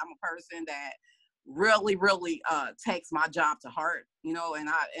impacted by it. I'm a person that really takes my job to heart,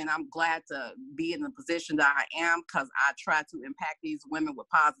 and I'm glad to be in the position that I am, because I try to impact these women with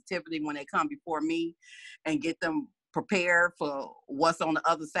positivity when they come before me and get them prepared for what's on the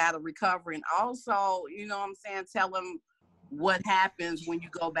other side of recovery. And also, tell them what happens when you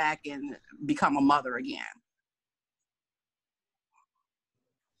go back and become a mother again.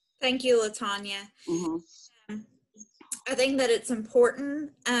 Thank you, LeTonya. Mm-hmm. I think that it's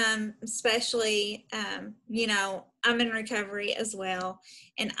important, especially, I'm in recovery as well,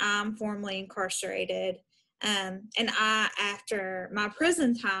 and I'm formerly incarcerated. And I, after my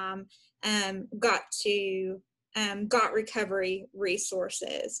prison time, got recovery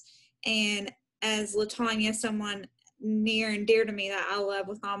resources. And as LeTonya, someone near and dear to me that I love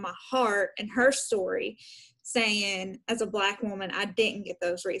with all my heart, and her story saying, as a Black woman, I didn't get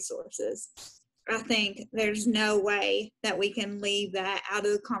those resources. I think there's no way that we can leave that out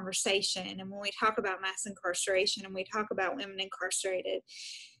of the conversation. And when we talk about mass incarceration and we talk about women incarcerated,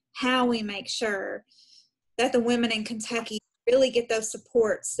 how we make sure that the women in Kentucky really get those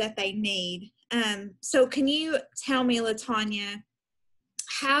supports that they need. So can you tell me, LeTonya,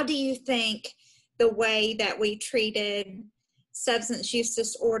 how do you think the way that we treated substance use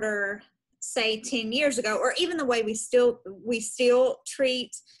disorder, say 10 years ago, or even the way we still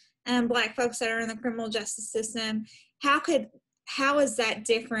treat Black folks that are in the criminal justice system, how is that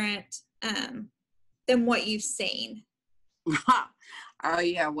different than what you've seen? Oh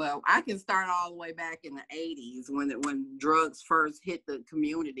yeah, well, I can start all the way back in the 80s when drugs first hit the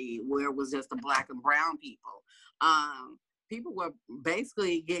community, where it was just the Black and brown people. People were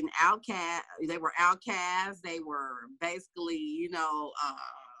basically getting outcast. They were outcasts. They were basically,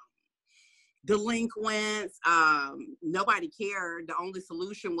 delinquents. Nobody cared. The only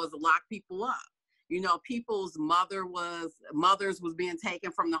solution was to lock people up. People's mothers was being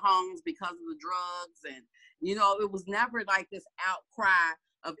taken from the homes because of the drugs. And, it was never like this outcry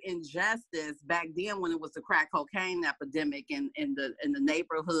of injustice back then when it was the crack cocaine epidemic in the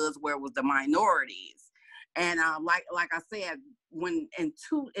neighborhoods where it was the minorities. And like I said, when in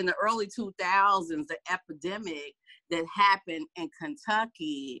the early 2000s, the epidemic that happened in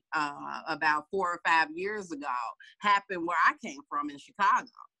Kentucky about 4 or 5 years ago happened where I came from in Chicago,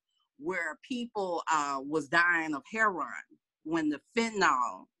 where people was dying of heroin when the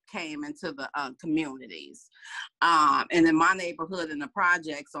fentanyl came into the communities. And in my neighborhood, in the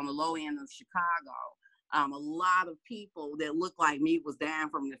projects on the low end of Chicago, a lot of people that looked like me was dying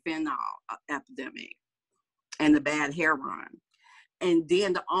from the fentanyl epidemic and the bad heroin. And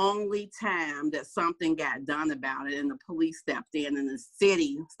then the only time that something got done about it and the police stepped in and the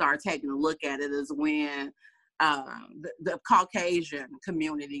city started taking a look at it is when the Caucasian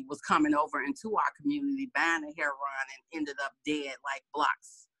community was coming over into our community buying the heroin and ended up dead like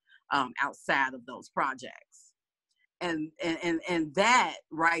blocks outside of those projects. And that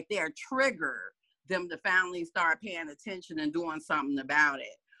right there triggered them to finally start paying attention and doing something about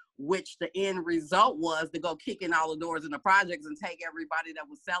it, which the end result was to go kick in all the doors in the projects and take everybody that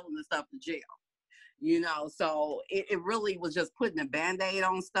was selling the stuff to jail. So it really was just putting a Band-Aid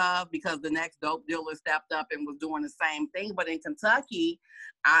on stuff because the next dope dealer stepped up and was doing the same thing. But in Kentucky,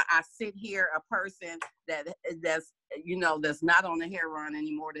 I sit here, a person that's not on the heroin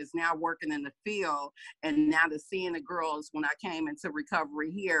anymore, that's now working in the field, and now to seeing the girls when I came into recovery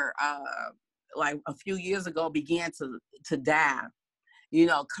here, like a few years ago, began to die.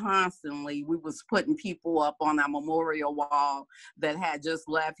 Constantly we was putting people up on our memorial wall that had just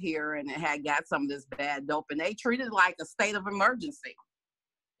left here and had got some of this bad dope, and they treated it like a state of emergency.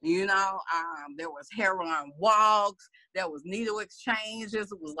 There was heroin walks, there was needle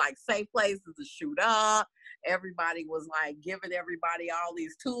exchanges, it was like safe places to shoot up. Everybody was like giving everybody all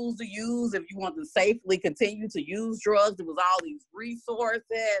these tools to use if you want to safely continue to use drugs. There was all these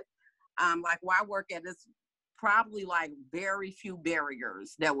resources. like where I work at, it's probably like very few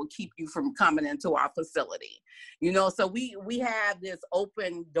barriers that will keep you from coming into our facility. You know, so we have this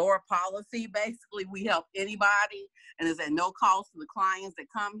open door policy. Basically, we help anybody, and it's at no cost to the clients that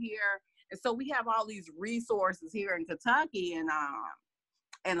come here. And so we have all these resources here in Kentucky,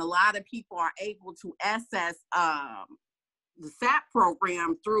 and a lot of people are able to access the SAP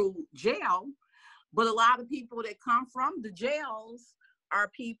program through jail. But a lot of people that come from the jails are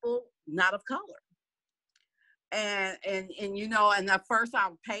people not of color. And you know, and at first I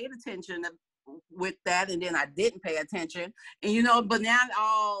paid attention with that, and then I didn't pay attention. And you know, but now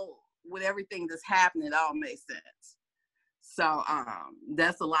all with everything that's happening, it all makes sense. So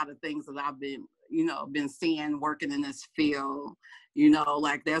that's a lot of things that I've been seeing working in this field. You know,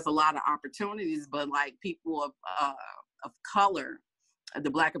 like there's a lot of opportunities, but like people of color, the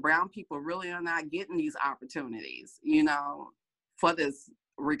Black and brown people really are not getting these opportunities, you know, for this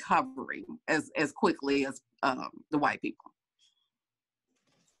recovery as quickly as the white people.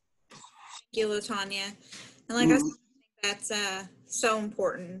 Thank you, LeTonya. And like I said, I think that's so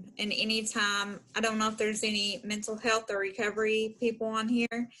important. And anytime, I don't know if there's any mental health or recovery people on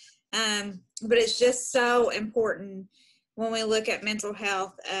here, but it's just so important when we look at mental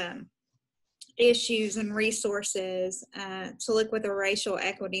health issues and resources to look with a racial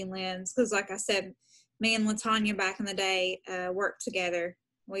equity lens. Because like I said, me and LeTonya back in the day worked together.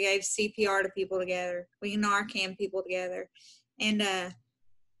 We gave CPR to people together. We Narcan people together. And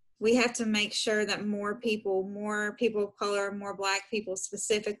we have to make sure that more people of color, more Black people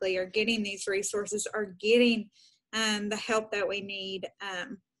specifically are getting these resources, are getting the help that we need.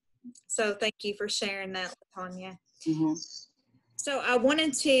 So thank you for sharing that, LeTonya. Mm-hmm. So I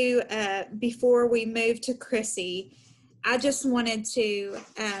wanted to, before we move to Chrissy, I just wanted to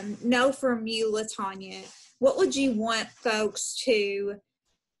know from you, LeTonya, what would you want folks to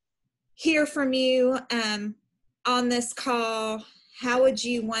hear from you on this call? How would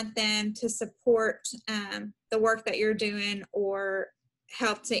you want them to support the work that you're doing or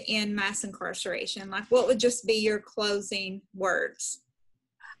help to end mass incarceration? Like, what would just be your closing words?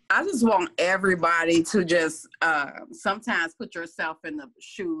 I just want everybody to just sometimes put yourself in the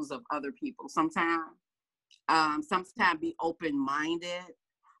shoes of other people. Sometimes be open-minded.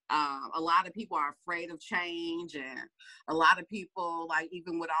 A lot of people are afraid of change, and a lot of people, like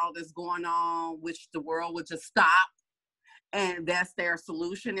even with all this going on, wish the world would just stop, and that's their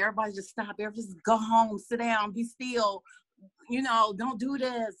solution. Everybody just stop. Everybody just go home, sit down, be still. You know, don't do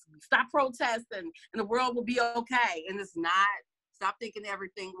this. Stop protesting, and the world will be okay. And it's not. Stop thinking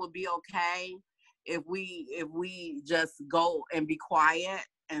everything will be okay if we just go and be quiet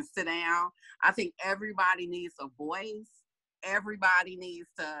and sit down. I think everybody needs a voice. Everybody needs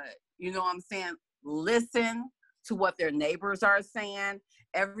to, you know what I'm saying, listen to what their neighbors are saying.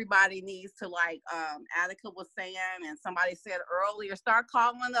 Everybody needs to, like Attica was saying, and somebody said earlier, start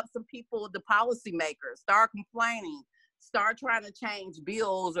calling up some people, the policymakers, start complaining. Start trying to change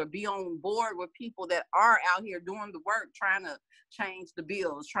bills or be on board with people that are out here doing the work, trying to change the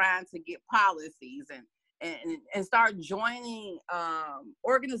bills, trying to get policies, and start joining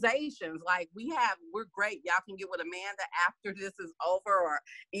organizations like we're great. Y'all can get with Amanda after this is over or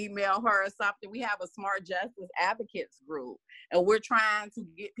email her or something. We have a Smart Justice Advocates group, and we're trying to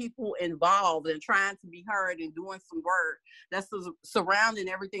get people involved and trying to be heard and doing some work that's surrounding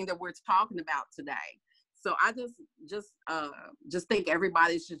everything that we're talking about today. So I just think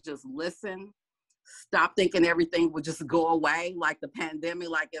everybody should just listen. Stop thinking everything will just go away like the pandemic,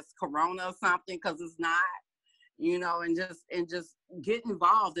 like it's Corona or something, because it's not. You know, and just get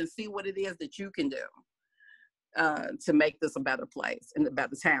involved and see what it is that you can do to make this a better place and a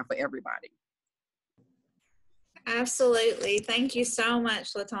better time for everybody. Absolutely. Thank you so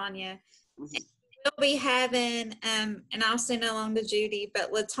much, LeTonya. Mm-hmm. We'll be having, and I'll send it along to Judy,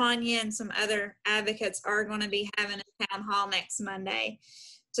 but LeTonya and some other advocates are going to be having a town hall next Monday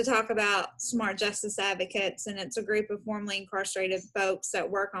to talk about Smart Justice Advocates. And it's a group of formerly incarcerated folks that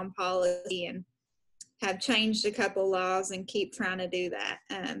work on policy and have changed a couple laws and keep trying to do that.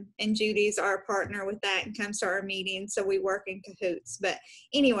 And Judy's our partner with that and comes to our meetings, so we work in cahoots. But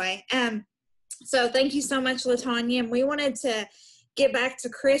anyway, so thank you so much, LeTonya. And we wanted to get back to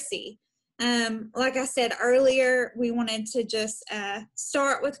Chrissy. Like I said earlier, we wanted to just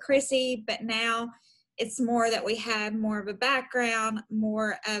start with Chrissy, but now it's more that we have more of a background,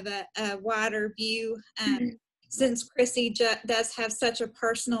 more of a wider view. Since Chrissy does have such a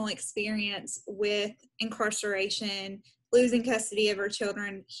personal experience with incarceration, losing custody of her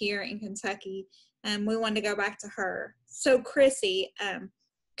children here in Kentucky, we wanted to go back to her. So Chrissy,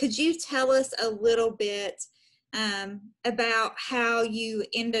 could you tell us a little bit about how you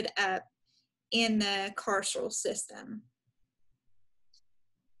ended up in the carceral system.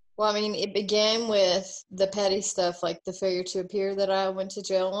 Well, I mean, it began with the petty stuff like the failure to appear that I went to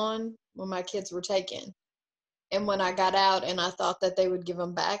jail on when my kids were taken. And when I got out and I thought that they would give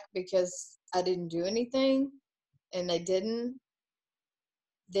them back because I didn't do anything and they didn't,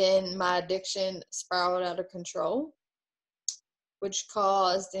 then my addiction spiraled out of control, which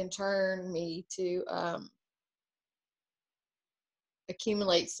caused in turn me to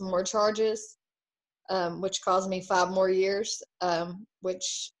accumulate some more charges, which caused me 5 more years,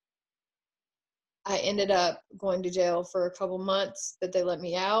 which I ended up going to jail for a couple months, but they let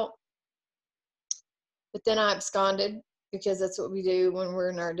me out. But then I absconded because that's what we do when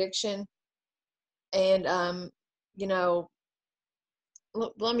we're in our addiction. And, you know,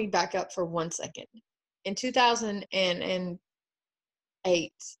 let me back up for 1 second. In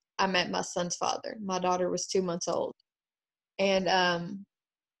 2008, I met my son's father. My daughter was 2 months old. And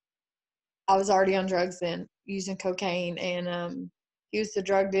I was already on drugs then, using cocaine. And he was the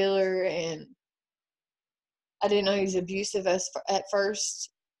drug dealer, and I didn't know he was abusive at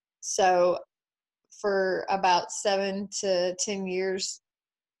first. So for about 7 to 10 years,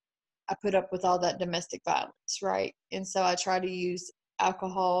 I put up with all that domestic violence, right? And so I tried to use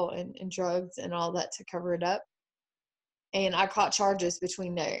alcohol and drugs and all that to cover it up. And I caught charges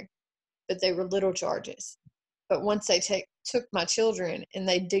between there, but they were little charges. But once they took my children and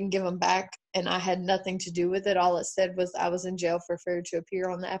they didn't give them back, and I had nothing to do with it, all it said was I was in jail for failure to appear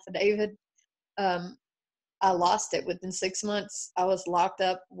on the affidavit. I lost it within 6 months. I was locked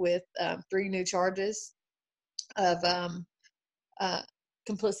up with 3 new charges of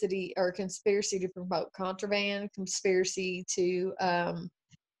complicity or conspiracy to promote contraband, conspiracy to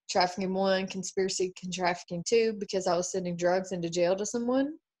trafficking 1, conspiracy to trafficking 2, because I was sending drugs into jail to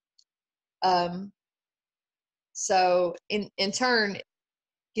someone. So in turn,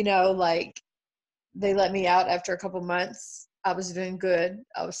 you know, like, they let me out after a couple months. I was doing good.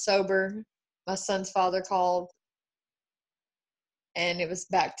 I was sober. My son's father called, and it was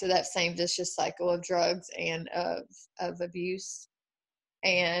back to that same vicious cycle of drugs and of abuse.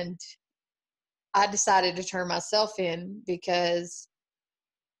 And I decided to turn myself in because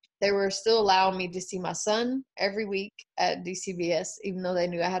they were still allowing me to see my son every week at DCBS, even though they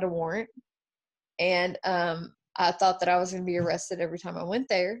knew I had a warrant. And I thought that I was going to be arrested every time I went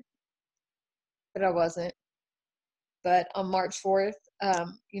there, but I wasn't. But on March 4th,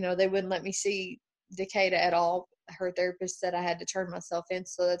 you know, they wouldn't let me see Decatur at all. Her therapist said I had to turn myself in,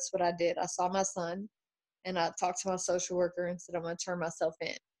 so that's what I did. I saw my son, and I talked to my social worker and said I'm going to turn myself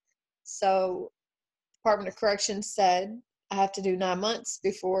in. So Department of Corrections said I have to do 9 months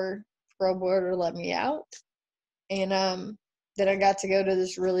before parole board will let me out. And then I got to go to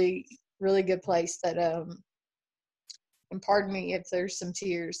this really, really good place that, and pardon me if there's some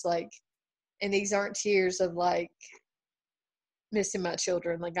tears, like, and these aren't tears of like missing my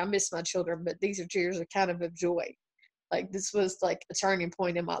children. Like, I miss my children, but these are tears of kind of joy. Like, this was like a turning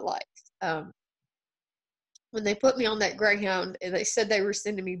point in my life. When they put me on that Greyhound and they said they were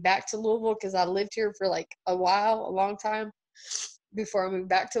sending me back to Louisville because I lived here for like a long time before I moved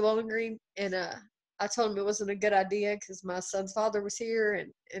back to Bowling Green. And I told them it wasn't a good idea because my son's father was here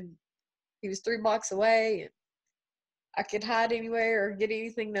and he was 3 blocks away, and I could hide anywhere or get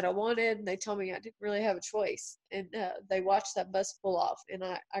anything that I wanted. And they told me I didn't really have a choice. And they watched that bus pull off, and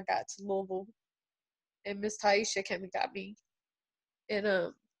I got to Louisville, and Miss Taisha came and got me.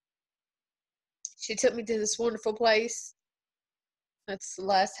 And she took me to this wonderful place. That's the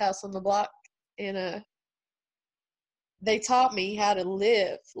last house on the block. And they taught me how to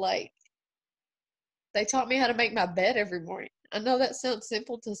live. Like, they taught me how to make my bed every morning. I know that sounds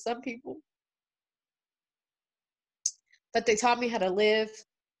simple to some people, but they taught me how to live,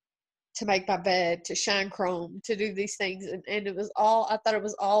 to make my bed, to shine chrome, to do these things. And it was all, I thought it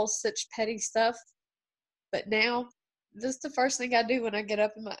was all such petty stuff. But now, this is the first thing I do when I get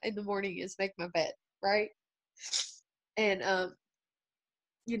up in the morning is make my bed, right? And,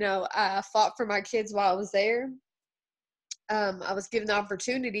 you know, I fought for my kids while I was there. I was given the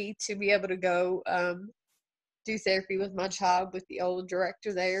opportunity to be able to go do therapy with my child with the old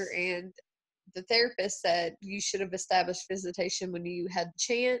director there. And the therapist said, you should have established visitation when you had the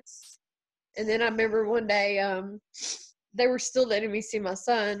chance. And then I remember one day, they were still letting me see my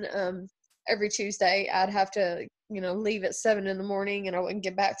son. Every Tuesday, I'd have to, you know, leave at 7 in the morning, and I wouldn't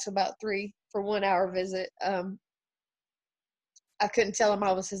get back till about 3 for 1 hour visit. I couldn't tell him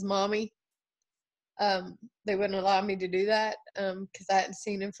I was his mommy. They wouldn't allow me to do that because I hadn't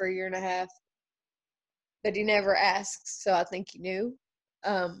seen him for 1.5 years. But he never asked, so I think he knew.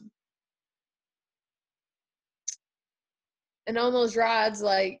 And on those rides,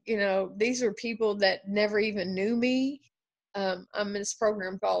 like, you know, these are people that never even knew me. I'm in this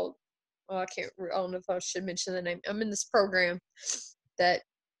program called, well, I don't know if I should mention the name. I'm in this program that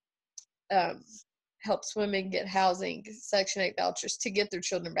helps women get housing, Section 8 vouchers to get their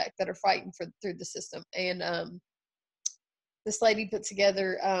children back that are fighting through the system. And this lady put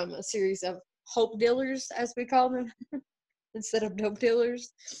together a series of hope dealers, as we call them, instead of dope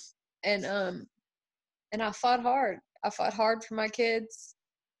dealers. And I fought hard. I fought hard for my kids.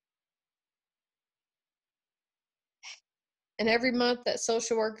 And every month, that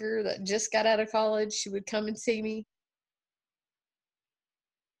social worker that just got out of college, she would come and see me.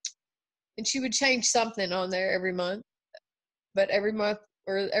 And she would change something on there every month. But every month,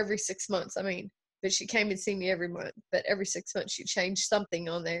 or every 6 months, I mean. But she came and see me every month. But every 6 months, she changed something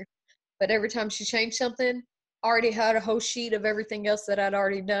on there. But every time she changed something, I already had a whole sheet of everything else that I'd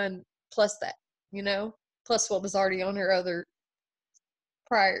already done, plus that, you know? Plus what was already on her other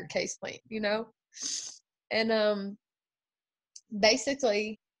prior case plan, you know? And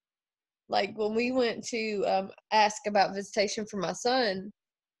basically, like when we went to ask about visitation for my son,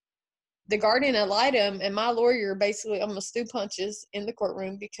 the guardian ad litem and my lawyer basically almost threw punches in the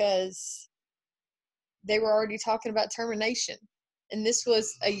courtroom because they were already talking about termination. And this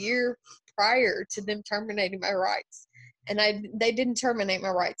was a year prior to them terminating my rights. And they didn't terminate my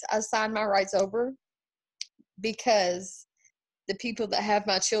rights. I signed my rights over because the people that have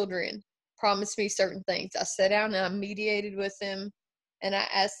my children promised me certain things. I sat down and I mediated with them, and I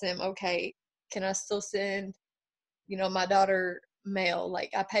asked them, okay, can I still send, you know, my daughter mail?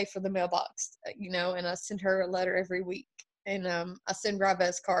 Like, I pay for the mailbox, you know, and I send her a letter every week. And I send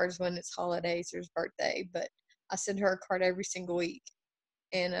Raves cards when it's holidays or his birthday, but I send her a card every single week.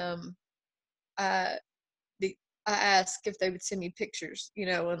 And I ask if they would send me pictures, you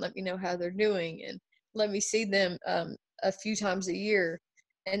know, and let me know how they're doing, and let me see them a few times a year.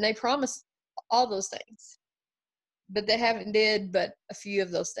 And they promised all those things, but they haven't did but a few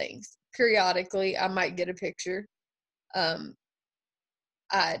of those things. Periodically, I might get a picture.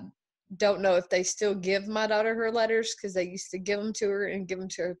 I don't know if they still give my daughter her letters, because they used to give them to her and give them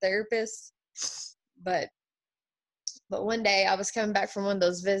to her therapist. But one day I was coming back from one of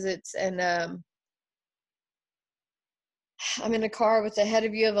those visits, and I'm in a car with the head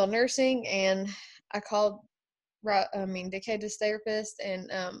of U of L nursing, and I called, Decatur's therapist, and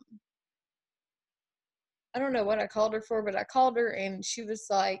I don't know what I called her for, but I called her, and she was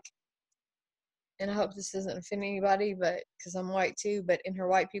like, and I hope this doesn't offend anybody, but because I'm white too, but in her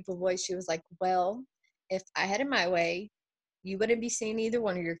white people voice, she was like, well, if I had it my way, you wouldn't be seeing either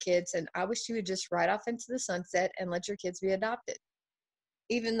one of your kids, and I wish you would just ride off into the sunset and let your kids be adopted.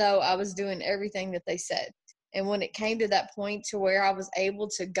 Even though I was doing everything that they said. And when it came to that point to where I was able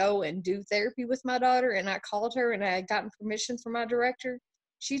to go and do therapy with my daughter, and I called her and I had gotten permission from my director,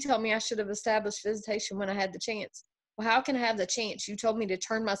 she told me I should have established visitation when I had the chance. Well, how can I have the chance? You told me to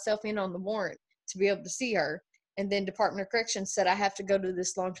turn myself in on the warrant to be able to see her. And then Department of Corrections said I have to go to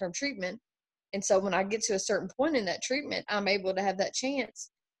this long-term treatment. And so when I get to a certain point in that treatment, I'm able to have that chance.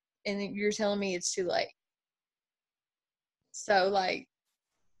 And you're telling me it's too late. So, like,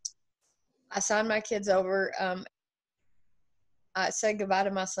 I signed my kids over. I said goodbye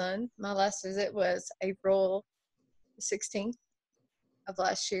to my son. My last visit was April 16th of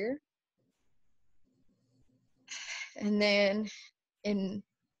last year. And then in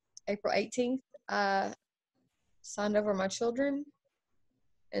April 18th, I signed over my children.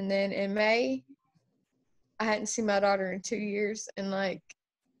 And then in May, I hadn't seen my daughter in 2 years. And, like,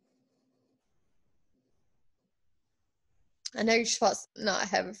 I know you're supposed to not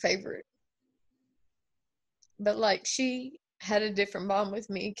have a favorite, but, like, she had a different bond with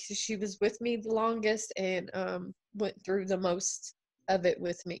me because she was with me the longest and went through the most of it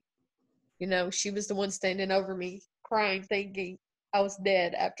with me. You know, she was the one standing over me, crying, thinking I was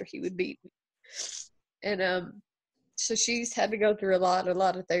dead after he would beat me. And so she's had to go through a lot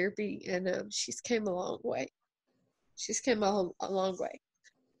of therapy, and she's came a long way. She's came a long way.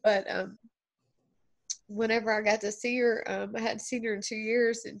 But whenever I got to see her, I hadn't seen her in 2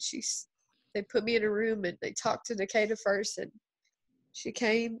 years, and they put me in a room and they talked to Decatur first, and she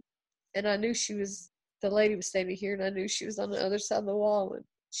came, and I knew the lady was standing here, and I knew she was on the other side of the wall, and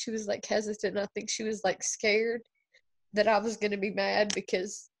she was like hesitant. I think she was like scared that I was going to be mad,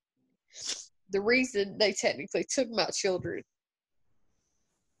 because the reason they technically took my children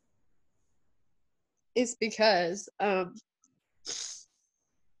is because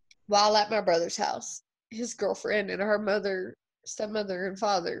while at my brother's house, his girlfriend and her mother, stepmother, and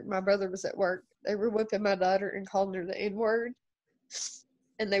father, my brother was at work. They were whipping my daughter and calling her the N-word,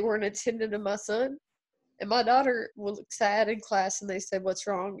 and they weren't attending to my son. And my daughter looked sad in class, and they said, "What's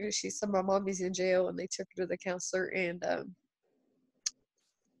wrong?" And she said, "My mommy's in jail," and they took her to the counselor, and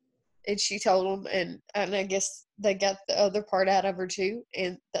she told them, and I guess they got the other part out of her too,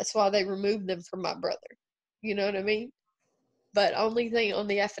 and that's why they removed them from my brother. You know what I mean? But only thing on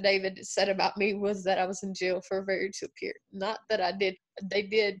the affidavit it said about me was that I was in jail for a very short period. Not that they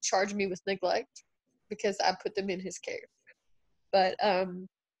did charge me with neglect because I put them in his care. But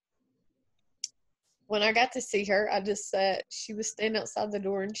when I got to see her, I just said, she was standing outside the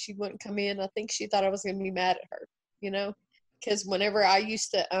door and she wouldn't come in. I think she thought I was going to be mad at her, you know? Because whenever I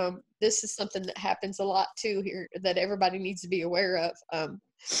used to, this is something that happens a lot too here that everybody needs to be aware of.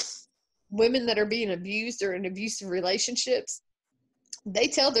 Women that are being abused or in abusive relationships, they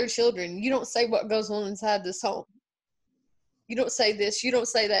tell their children, you don't say what goes on inside this home. You don't say this, you don't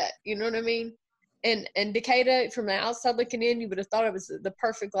say that. You know what I mean? And Decatur, from the outside looking in, you would have thought it was the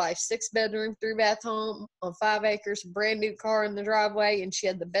perfect life. 6-bedroom, 3-bath home on 5 acres, brand new car in the driveway, and she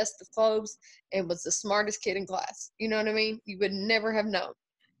had the best of clothes and was the smartest kid in class. You know what I mean? You would never have known.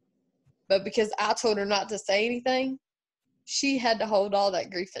 But because I told her not to say anything, she had to hold all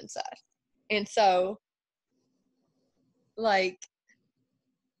that grief inside. And so, like,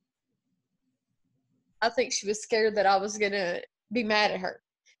 I think she was scared that I was going to be mad at her.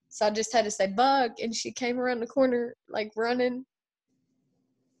 So I just had to say, "Bug," and she came around the corner, like, running.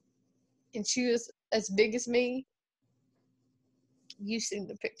 And she was as big as me. You seen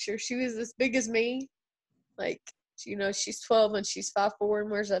the picture. She was as big as me. Like, you know, she's 12 and she's 5'4" and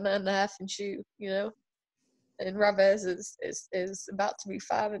wears a 9.5-inch shoe, you know. And Ravez is about to be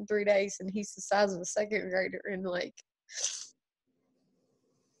 5 in 3 days, and he's the size of a second grader. And, like,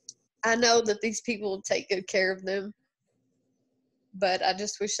 I know that these people take good care of them, but I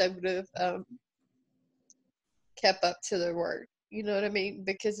just wish they would have kept up to their word. You know what I mean?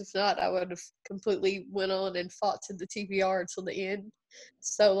 Because if not, I would have completely went on and fought to the TPR until the end.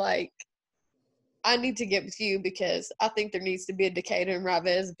 So, like, I need to get with you because I think there needs to be a Decatur and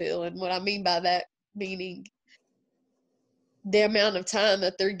Ravez bill. And what I mean by that, meaning the amount of time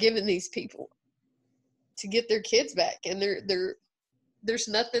that they're giving these people to get their kids back. And there's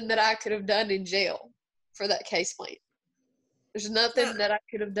nothing that I could have done in jail for that case plan. There's nothing that I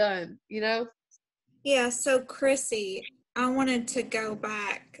could have done, you know? Yeah, so Chrissy, I wanted to go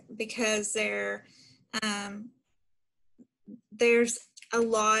back because there's a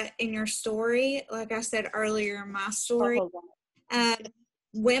lot in your story. Like I said earlier in my story,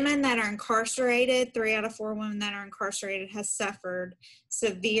 women that are incarcerated, 3 out of 4 women that are incarcerated has suffered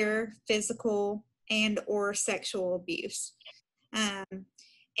severe physical and or sexual abuse.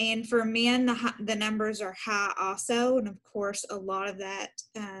 And for men, the numbers are high also. And of course, a lot of that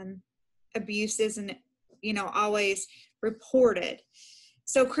abuse isn't, you know, always reported.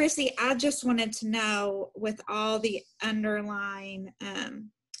 So Chrissy, I just wanted to know, with all the underlying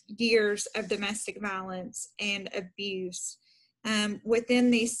years of domestic violence and abuse within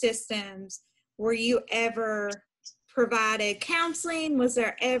these systems, were you ever provided counseling? Was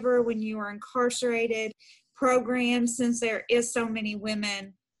there ever, when you were incarcerated, programs, since there is so many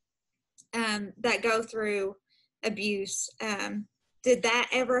women that go through abuse? Did that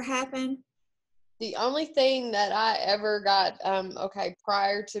ever happen? The only thing that I ever got,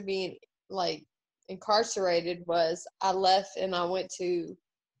 prior to being, like, incarcerated was I left and I went to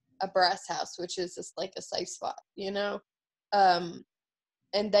a brass house, which is just like a safe spot, you know? And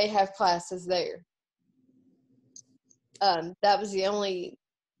they have classes there. That was the only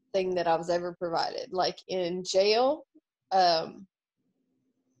thing that I was ever provided. Like, in jail, no,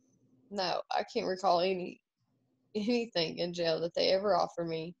 I can't recall anything in jail that they ever offer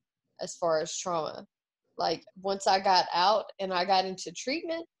me as far as trauma. Like, once I got out and I got into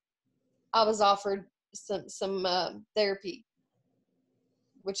treatment, I was offered some therapy,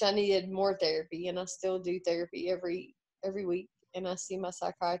 which I needed more therapy, and I still do therapy every week, and I see my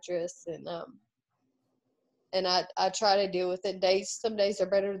psychiatrist, and I try to deal with it. Some days are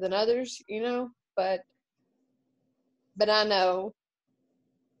better than others, you know, but I know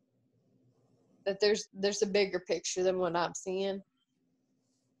that there's a bigger picture than what I'm seeing.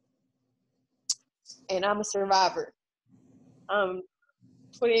 And I'm a survivor. I'm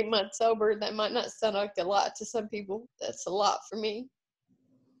 28 months sober. That might not sound like a lot to some people. That's a lot for me.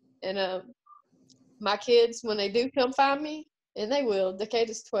 And my kids, when they do come find me, and they will,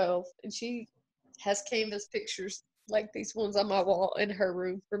 Decatur's 12, and she has canvas pictures like these ones on my wall in her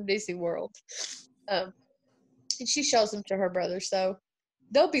room from Disney World. And she shows them to her brother. So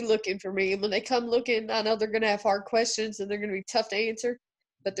they'll be looking for me. And when they come looking, I know they're going to have hard questions and they're going to be tough to answer,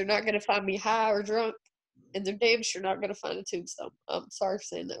 but they're not going to find me high or drunk. and they're damn sure not going to find a tombstone. I'm sorry for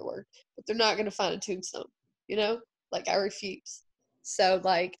saying that word, but they're not going to find a tombstone, you know? Like, I refuse. So,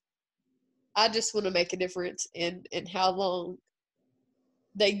 like, I just want to make a difference in how long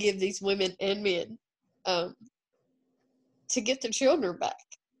they give these women and men to get their children back.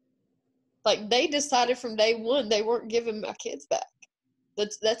 Like, they decided from day one they weren't giving my kids back.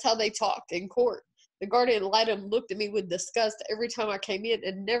 That's how they talked in court. The guardian ad litem looked at me with disgust every time I came in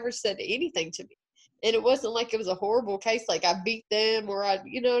and never said anything to me. And it wasn't like it was a horrible case, like I beat them or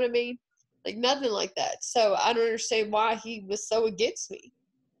you know what I mean? Like, nothing like that. So I don't understand why he was so against me.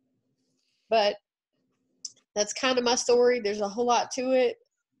 But that's kind of my story. There's a whole lot to it.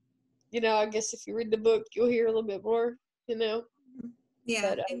 You know, I guess if you read the book, you'll hear a little bit more, you know.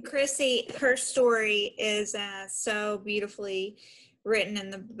 Yeah, but, and Chrissy, her story is so beautifully written in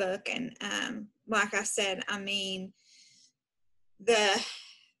the book. And like I said, I mean, the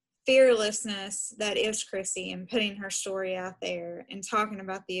fearlessness that is Chrissy and putting her story out there and talking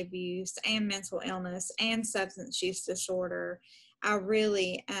about the abuse and mental illness and substance use disorder, I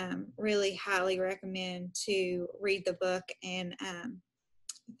really, really highly recommend to read the book. And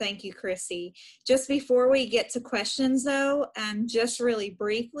thank you, Chrissy. Just before we get to questions, though, just really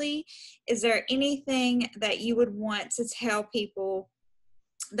briefly, is there anything that you would want to tell people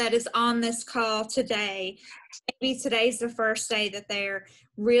that is on this call today? Maybe today's the first day that they're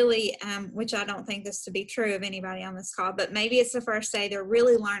really, which I don't think this to be true of anybody on this call, but maybe it's the first day they're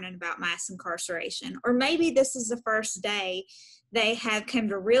really learning about mass incarceration. Or maybe this is the first day they have come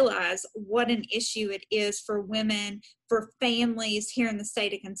to realize what an issue it is for women, for families here in the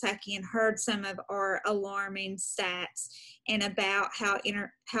state of Kentucky, and heard some of our alarming stats and about how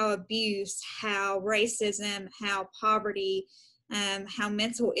abuse, how racism, how poverty, how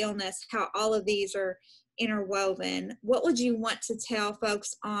mental illness, how all of these are interwoven. What would you want to tell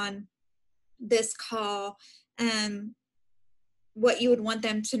folks on this call, what you would want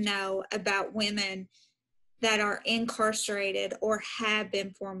them to know about women that are incarcerated or have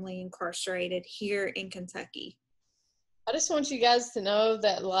been formerly incarcerated here in Kentucky? I just want you guys to know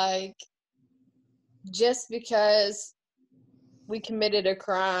that, like, just because we committed a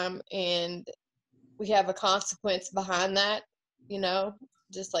crime and we have a consequence behind that, you know,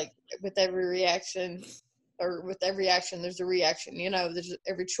 just like with every reaction, or with every action, there's a reaction, you know, there's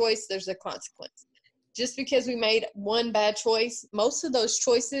every choice, there's a consequence. Just because we made one bad choice, most of those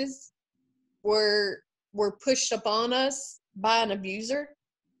choices were pushed upon us by an abuser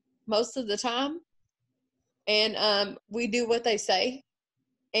most of the time. And we do what they say.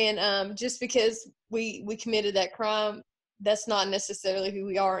 And just because we committed that crime, that's not necessarily who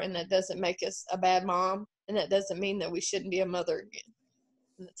we are, and that doesn't make us a bad mom, and that doesn't mean that we shouldn't be a mother again.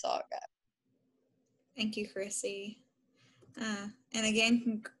 And that's all I got. Thank you, Chrissy. And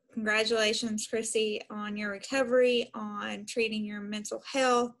again, congratulations, Chrissy, on your recovery, on treating your mental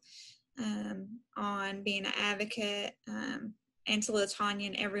health, on being an advocate, and to LeTonya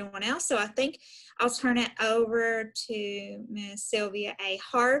and everyone else. So I think I'll turn it over to Ms. Sylvia A.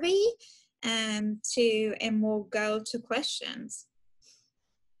 Harvey, and we'll go to questions.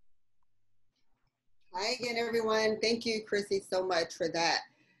 Hi again, everyone. Thank you, Chrissy, so much for that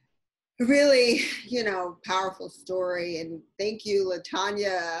really, you know, powerful story. And thank you,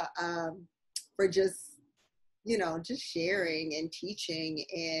 LeTonya, for just, you know, just sharing and teaching.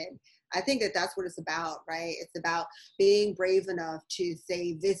 And I think that that's what it's about, right? It's about being brave enough to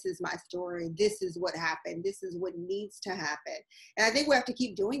say, this is my story. This is what happened. This is what needs to happen. And I think we have to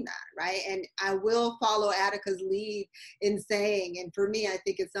keep doing that, right? And I will follow Attica's lead in saying, and for me, I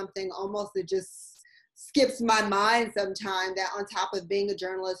think it's something almost that just skips my mind sometimes, that on top of being a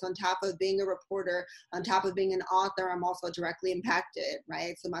journalist, on top of being a reporter, on top of being an author, I'm also directly impacted,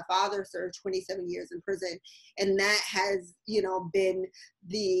 right? So my father served 27 years in prison, and that has, you know, been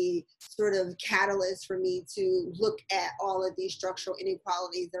the sort of catalyst for me to look at all of these structural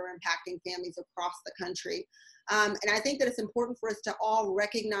inequalities that are impacting families across the country. And I think that it's important for us to all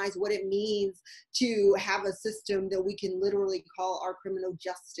recognize what it means to have a system that we can literally call our criminal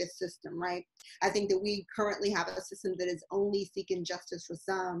justice system, right? I think that we currently have a system that is only seeking justice for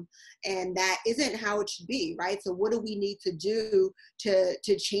some, and that isn't how it should be, right? So what do we need to do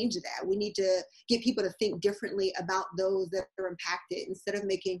to change that? We need to get people to think differently about those that are impacted, instead of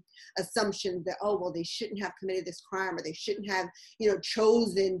making assumptions that, oh, well, they shouldn't have committed this crime, or they shouldn't have, you know,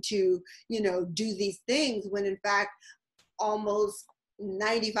 chosen to, you know, do these things, when in fact, almost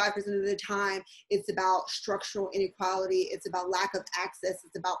 95% of the time, it's about structural inequality. It's about lack of access.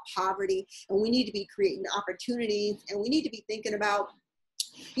 It's about poverty. And we need to be creating opportunities, and we need to be thinking about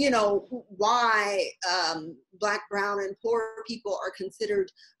you know, why Black, brown, and poor people are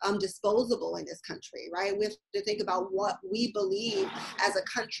considered disposable in this country, right? We have to think about what we believe as a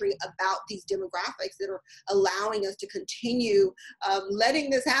country about these demographics that are allowing us to continue letting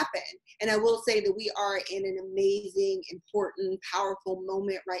this happen. And I will say that we are in an amazing, important, powerful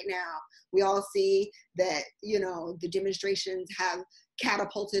moment right now. We all see that, you know, the demonstrations have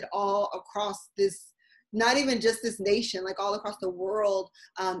catapulted all across this, not even just this nation, like all across the world,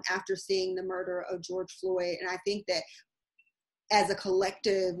 after seeing the murder of George Floyd. And I think that as a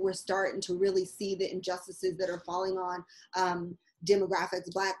collective, we're starting to really see the injustices that are falling on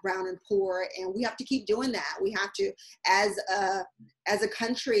demographics, Black, brown, and poor. And we have to keep doing that. We have to, as a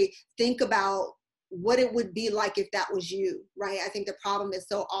country, think about what it would be like if that was you, right? I think the problem is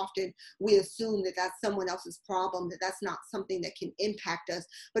so often we assume that that's someone else's problem, that that's not something that can impact us.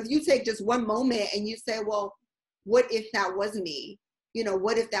 But if you take just one moment and you say, well, what if that was me? You know,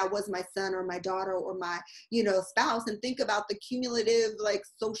 what if that was my son or my daughter or my, you know, spouse? And think about the cumulative, like,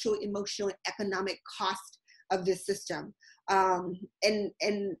 social, emotional, and economic cost of this system. And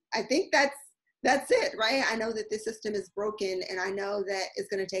I think that's it, right? I know that this system is broken, and I know that it's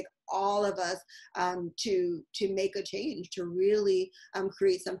going to take all of us to make a change, to really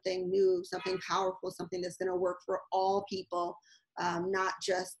create something new, something powerful, something that's going to work for all people, not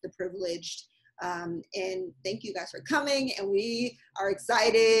just the privileged. And thank you guys for coming, and we are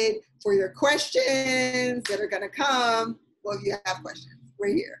excited for your questions that are going to come. Well, if you have questions,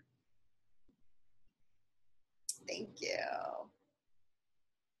 we're here. Thank you.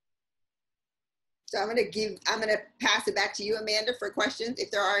 So I'm gonna pass it back to you, Amanda, for questions,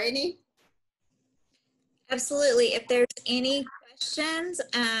 if there are any. Absolutely. If there's any questions,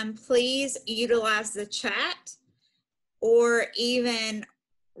 please utilize the chat or even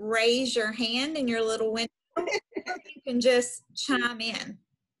raise your hand in your little window. You can just chime in.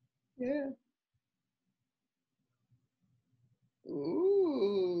 Yeah.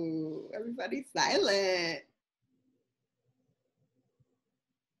 Ooh, everybody's silent.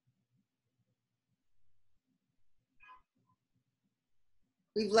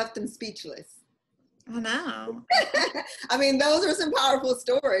 We've left them speechless. I know. I mean, those are some powerful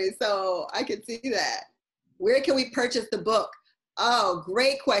stories, so I can see that. Where can we purchase the book? Oh,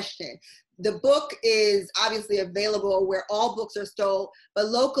 great question. The book is obviously available where all books are sold, but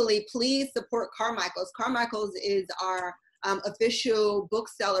locally, please support Carmichael's. Carmichael's is our official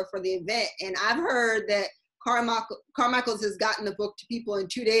bookseller for the event, and I've heard that Carmichael's has gotten the book to people in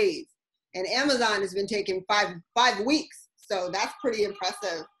 2 days, and Amazon has been taking five weeks. So that's pretty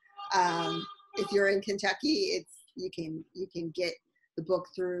impressive. If you're in Kentucky, you can get the book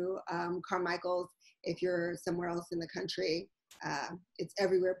through Carmichael's. If you're somewhere else in the country, it's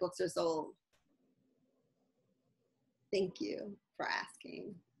everywhere books are sold. Thank you for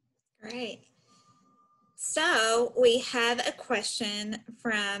asking. Great. So we have a question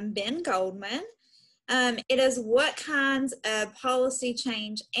from Ben Goldman. It is, what kinds of policy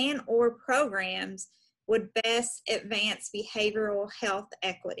change and or programs would best advance behavioral health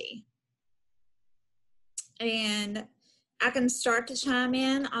equity? And I can start to chime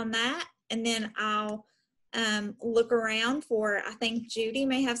in on that, and then I'll look around for, I think Judy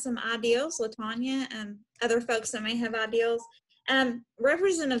may have some ideas, LeTonya, and other folks that may have ideas.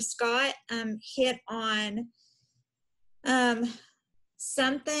 Representative Scott hit on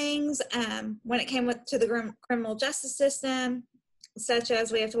some things when it came to the criminal justice system, such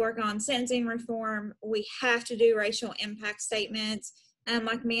as we have to work on sentencing reform. We have to do racial impact statements.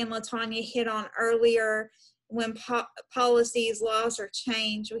 Like me and LeTonya hit on earlier, when policies, laws are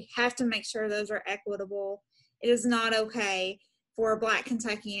changed, we have to make sure those are equitable. It is not okay for Black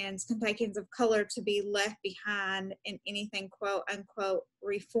Kentuckians of color to be left behind in anything quote unquote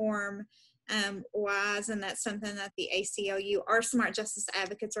reform wise, and that's something that the ACLU, our Smart Justice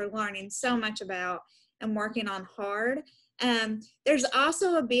Advocates, are learning so much about and working on hard. There's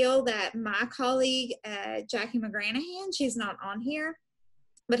also a bill that my colleague, Jackie McGranahan, she's not on here,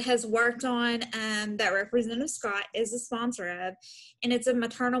 but has worked on, that Representative Scott is a sponsor of, and it's a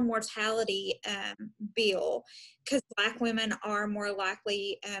maternal mortality bill, because Black women are more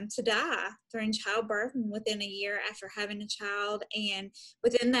likely to die during childbirth and within a year after having a child. And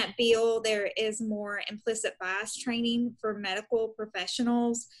within that bill, there is more implicit bias training for medical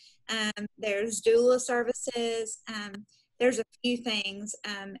professionals. There's doula services. There's a few things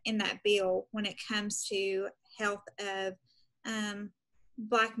in that bill when it comes to health of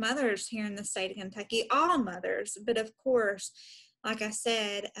Black mothers here in the state of Kentucky, all mothers, but of course, like I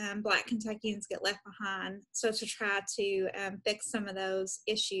said, Black Kentuckians get left behind. So to try to fix some of those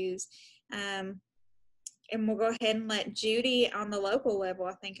issues, And we'll go ahead and let Judy on the local level,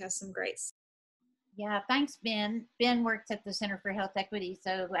 I think, has some great stuff. Yeah, thanks, Ben. Ben works at the Center for Health Equity,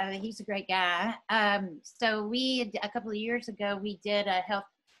 so he's a great guy. So we, a couple of years ago, we did a health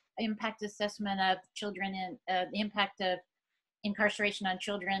impact assessment of children and the impact of incarceration on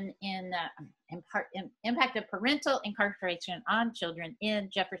children impact of parental incarceration on children in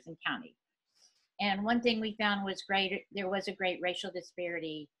Jefferson County. And one thing we found was there was a great racial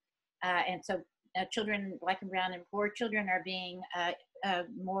disparity. And so children, black and brown and poor children, are being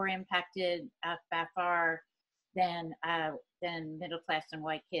more impacted by far than middle class and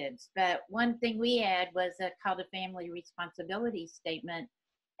white kids. But one thing we had was a call to family responsibility statement.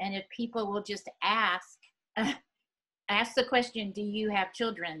 And if people will just ask the question, do you have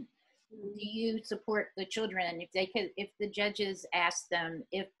children? Do you support the children? If the judges ask them,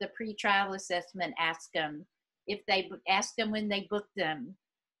 if the pretrial assessment asks them, if they ask them when they book them,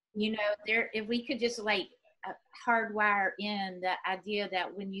 if we could just hardwire in the idea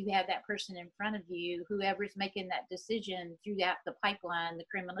that when you have that person in front of you, whoever's making that decision throughout the pipeline, the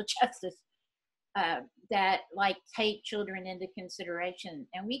criminal justice, that take children into consideration.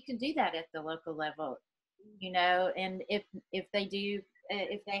 And we can do that at the local level, and if they do,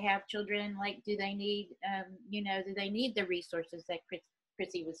 if they have children, do they need, do they need the resources that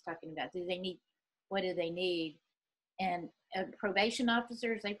Chrissy was talking about? What do they need? And probation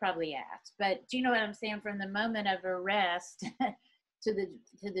officers, they probably ask. But do you know what I'm saying? From the moment of arrest to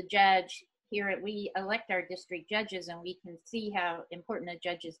the judge, we elect our district judges, and we can see how important a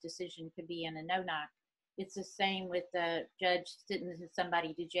judge's decision could be in a no-knock. It's the same with the judge sentencing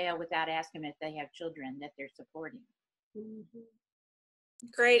somebody to jail without asking them if they have children that they're supporting. Mm-hmm.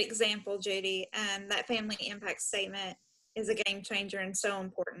 Great example, Judy. That family impact statement is a game changer and so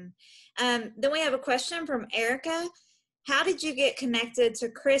important. Then we have a question from Erica. How did you get connected to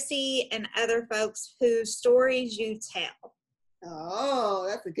Chrissy and other folks whose stories you tell? Oh,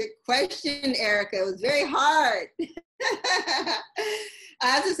 that's a good question, Erica. It was very hard. I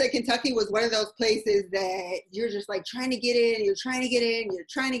have to say, Kentucky was one of those places that you're just trying to get in, you're trying to get in.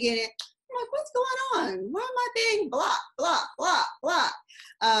 I'm like, what's going on? Why am I being blocked?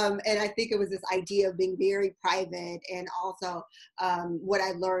 And I think it was this idea of being very private, and also what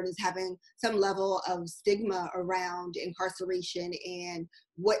I learned is having some level of stigma around incarceration and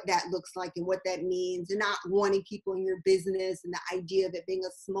what that looks like and what that means, and not wanting people in your business, and the idea of it being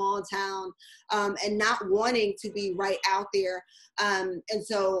a small town, and not wanting to be right out there. And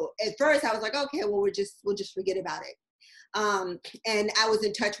so at first I was like, okay, well, we'll just forget about it. And I was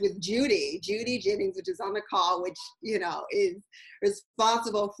in touch with Judy Jennings, which is on the call, which, is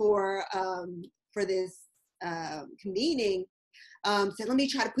responsible for this convening. Said, let me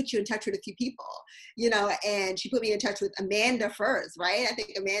try to put you in touch with a few people, and she put me in touch with Amanda first, right? I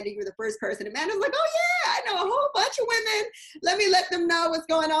think Amanda, you were the first person. Amanda was like, oh yeah, I know a whole bunch of women. Let me let them know what's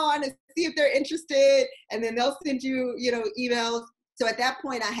going on and see if they're interested. And then they'll send you, emails. So at that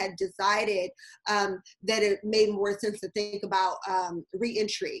point, I had decided that it made more sense to think about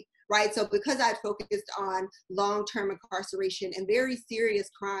reentry, right? So because I focused on long-term incarceration and very serious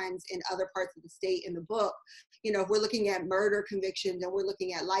crimes in other parts of the state in the book, if we're looking at murder convictions and we're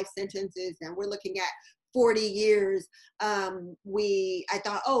looking at life sentences and we're looking at 40 years, I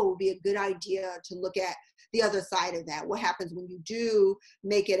thought, it would be a good idea to look at the other side of that. What happens when you do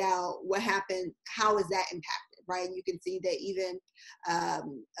make it out? What happens? How is that impacted? Right? You can see that even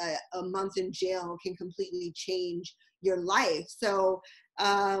a month in jail can completely change your life. So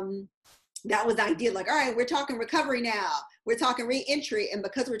that was the idea. All right, we're talking recovery now. We're talking reentry. And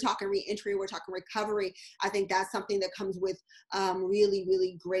because we're talking reentry, we're talking recovery, I think that's something that comes with really,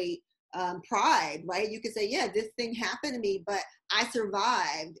 really great pride, right? You could say, yeah, this thing happened to me, but I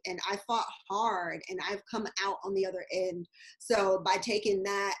survived and I fought hard and I've come out on the other end. So by taking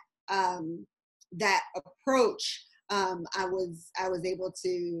that approach, I was able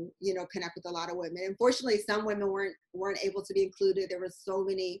to, connect with a lot of women. Unfortunately, some women weren't able to be included. There were so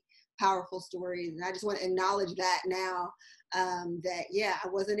many powerful stories, and I just want to acknowledge that now. That I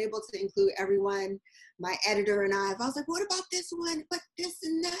wasn't able to include everyone. My editor and I was like, what about this one? But this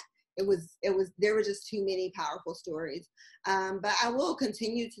and that. There were just too many powerful stories. But I will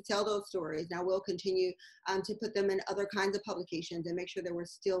continue to tell those stories, and I will continue to put them in other kinds of publications and make sure that we're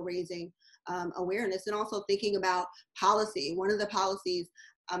still raising awareness, and also thinking about policy. One of the policies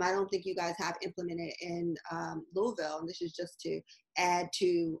I don't think you guys have implemented in Louisville, and this is just to add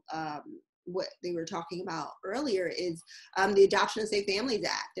to what they were talking about earlier, is the Adoption of Safe Families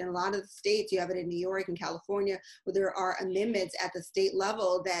Act. In a lot of the states, you have it in New York and California, where there are amendments at the state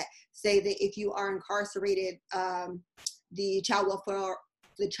level that say that if you are incarcerated, the child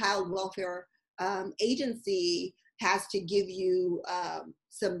welfare agency has to give you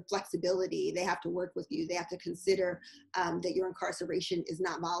some flexibility. They have to work with you. They have to consider that your incarceration is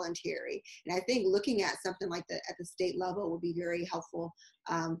not voluntary. And I think looking at something like that at the state level would be very helpful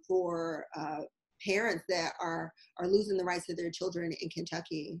for parents that are losing the rights of their children in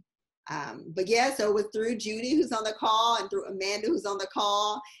Kentucky. But yeah, so it was through Judy, who's on the call, and through Amanda, who's on the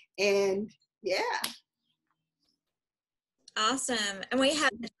call. And yeah. Awesome. And we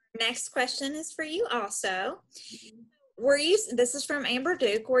have, next question is for you also. This is from Amber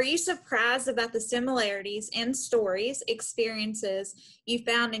Duke, were you surprised about the similarities in stories, experiences you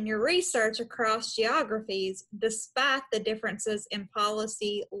found in your research across geographies, despite the differences in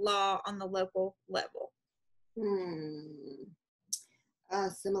policy law on the local level?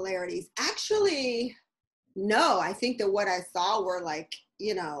 Similarities. Actually, no, I think that what I saw were like,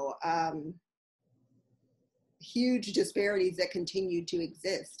 huge disparities that continue to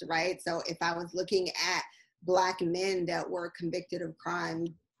exist, right? So if I was looking at Black men that were convicted of crime,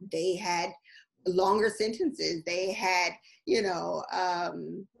 they had longer sentences. They had, it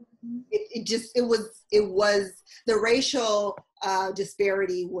was the racial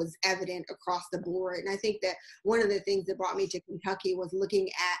disparity was evident across the board. And I think that one of the things that brought me to Kentucky was looking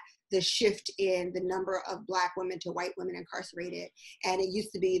at the shift in the number of Black women to white women incarcerated. And it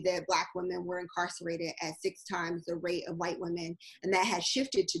used to be that Black women were incarcerated at 6 times the rate of white women, and that had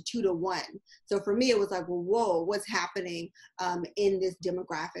shifted to 2 to 1. So for me, it was like, well, whoa, what's happening in this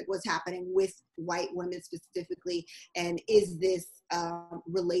demographic? What's happening with white women specifically? And is this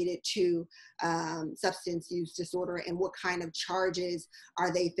related to substance use disorder, and what kind of charges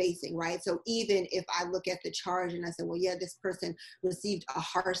are they facing, right? So even if I look at the charge and I say, well, yeah, this person received a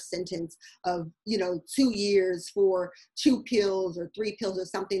harsh sentence of, 2 years for 2 pills or 3 pills or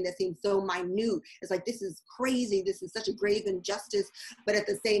something that seems so minute. It's like, this is crazy. This is such a grave injustice. But at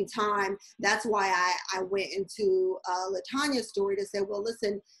the same time, that's why I went into LeTonya's story to say, well,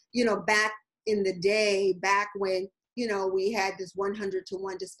 listen, back in the day, back when, we had this 100 to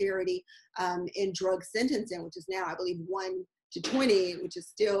 1 disparity in drug sentencing, which is now, I believe, 1 to 20, which is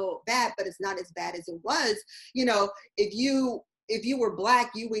still bad, but it's not as bad as it was. If you were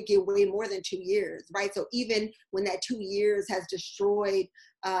Black, you would get way more than 2 years, right? So even when that 2 years has destroyed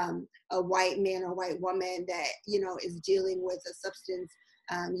a white man or white woman that, is dealing with a substance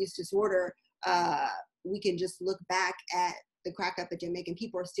use disorder, we can just look back at the crack epidemic, and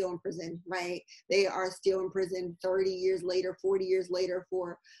people are still in prison, right? They are still in prison 30 years later, 40 years later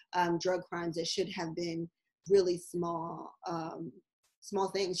for drug crimes that should have been really small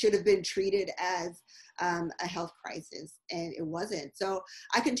things, should have been treated as a health crisis, and it wasn't. So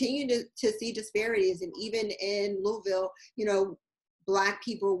I continue to see disparities, and even in Louisville, Black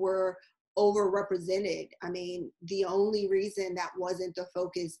people were overrepresented. I mean, the only reason that wasn't the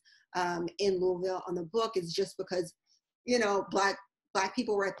focus in Louisville on the book is just because Black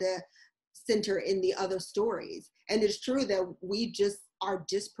people were at the center in the other stories. And it's true that we just are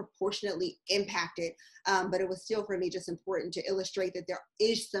disproportionately impacted. But it was still, for me, just important to illustrate that there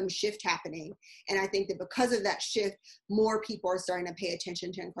is some shift happening. And I think that because of that shift, more people are starting to pay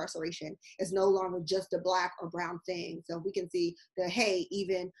attention to incarceration. It's no longer just a Black or brown thing. So we can see that, hey,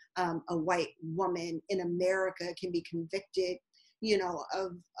 even a white woman in America can be convicted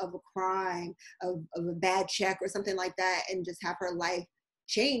of a crime, of a bad check or something like that, and just have her life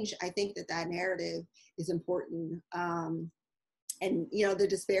change. I think that narrative is important. And, the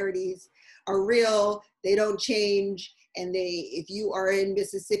disparities are real. They don't change. And if you are in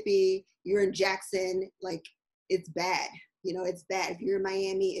Mississippi, you're in Jackson, like, it's bad. It's bad. If you're in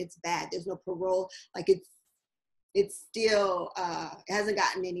Miami, it's bad. There's no parole. Like, it's still, it hasn't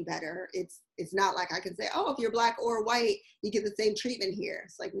gotten any better. It's not like I can say, oh, if you're Black or white, you get the same treatment here.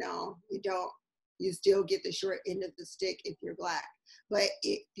 It's like, no, you don't. You still get the short end of the stick if you're Black. But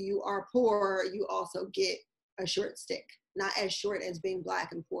if you are poor, you also get a short stick. Not as short as being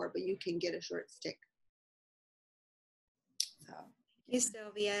Black and poor, but you can get a short stick. So. Thank you,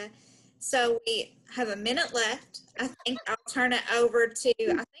 Sylvia. So we have a minute left. I think I'll turn it over to,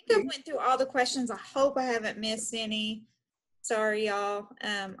 I think I went through all the questions. I hope I haven't missed any. Sorry, y'all.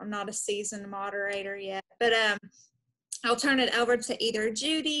 I'm not a seasoned moderator yet, but I'll turn it over to either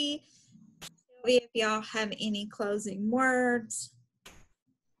Judy, Sylvia, if y'all have any closing words.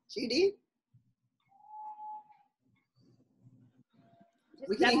 Judy?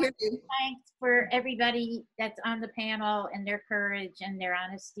 We can't hear you. Thanks for everybody that's on the panel and their courage and their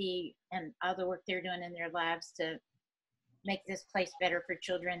honesty and all the work they're doing in their lives to make this place better for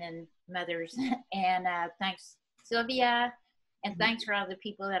children and mothers. And thanks, Sylvia, and thanks for all the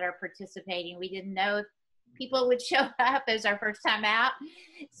people that are participating. We didn't know people would show up as our first time out.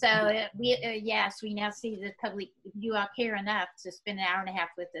 So yes, we now see the public, you all care enough to spend an hour and a half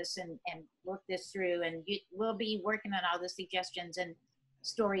with us and work this through, and we'll be working on all the suggestions and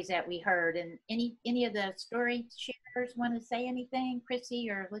stories that we heard. And any of the story sharers want to say anything? Chrissy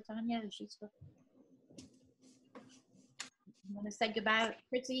or LeTonya, is she still? You want to say goodbye,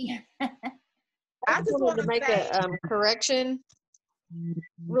 Chrissy? I just wanted to make a correction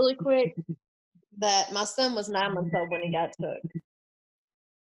really quick, that my son was 9 months old when he got took.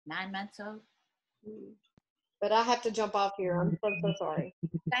 9 months old. But I have to jump off here. I'm so sorry.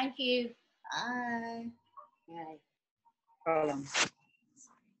 Thank you. Bye. Bye. Hold on.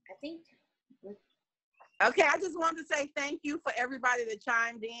 I think. Okay, I just wanted to say thank you for everybody that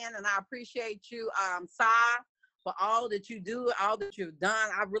chimed in, and I appreciate you, Sai, for all that you do, all that you've done.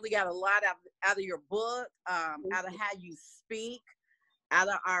 I really got a lot out of your book, out of how you speak, out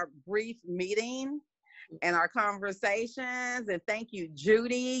of our brief meeting and our conversations. And thank you,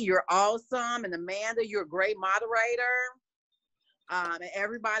 Judy. You're awesome. And Amanda, you're a great moderator. And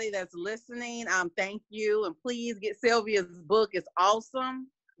everybody that's listening, thank you. And please get Sylvia's book. It's awesome.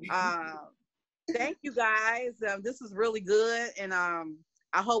 Thank you, guys. This is really good. And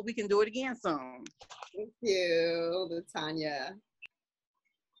I hope we can do it again soon. Thank you, LeTonya.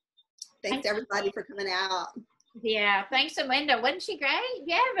 Thanks everybody for coming out. Yeah, thanks, Amanda. Wasn't she great?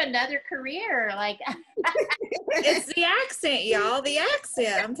 You have another career. Like It's the accent, y'all. The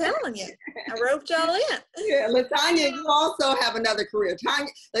accent. I'm telling you. I roped y'all in. Yeah, LeTonya, you also have another career.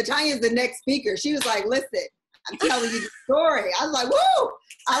 LeTonya is the next speaker. She was like, listen, I'm telling you the story. I was like, woo!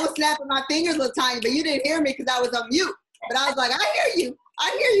 I was snapping my fingers, LeTonya, but you didn't hear me because I was on mute. But I was like, I hear you.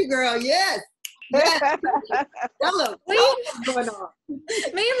 I hear you, girl. Yes. Yes. Tell them what's going on.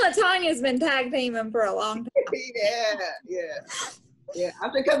 Me and LeTonya's been tag teaming for a long time. Yeah. I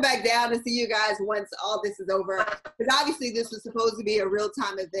have to come back down and see you guys once all this is over. Because obviously this was supposed to be a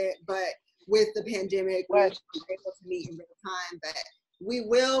real-time event, but with the pandemic, we weren't able to meet in real time. But we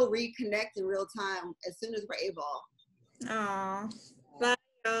will reconnect in real time as soon as we're able. Aw. Bye,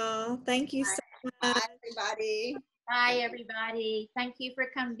 y'all. Thank you so much. Bye, everybody. Bye, everybody. Thank you for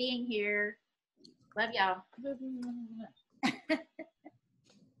being here. Love y'all.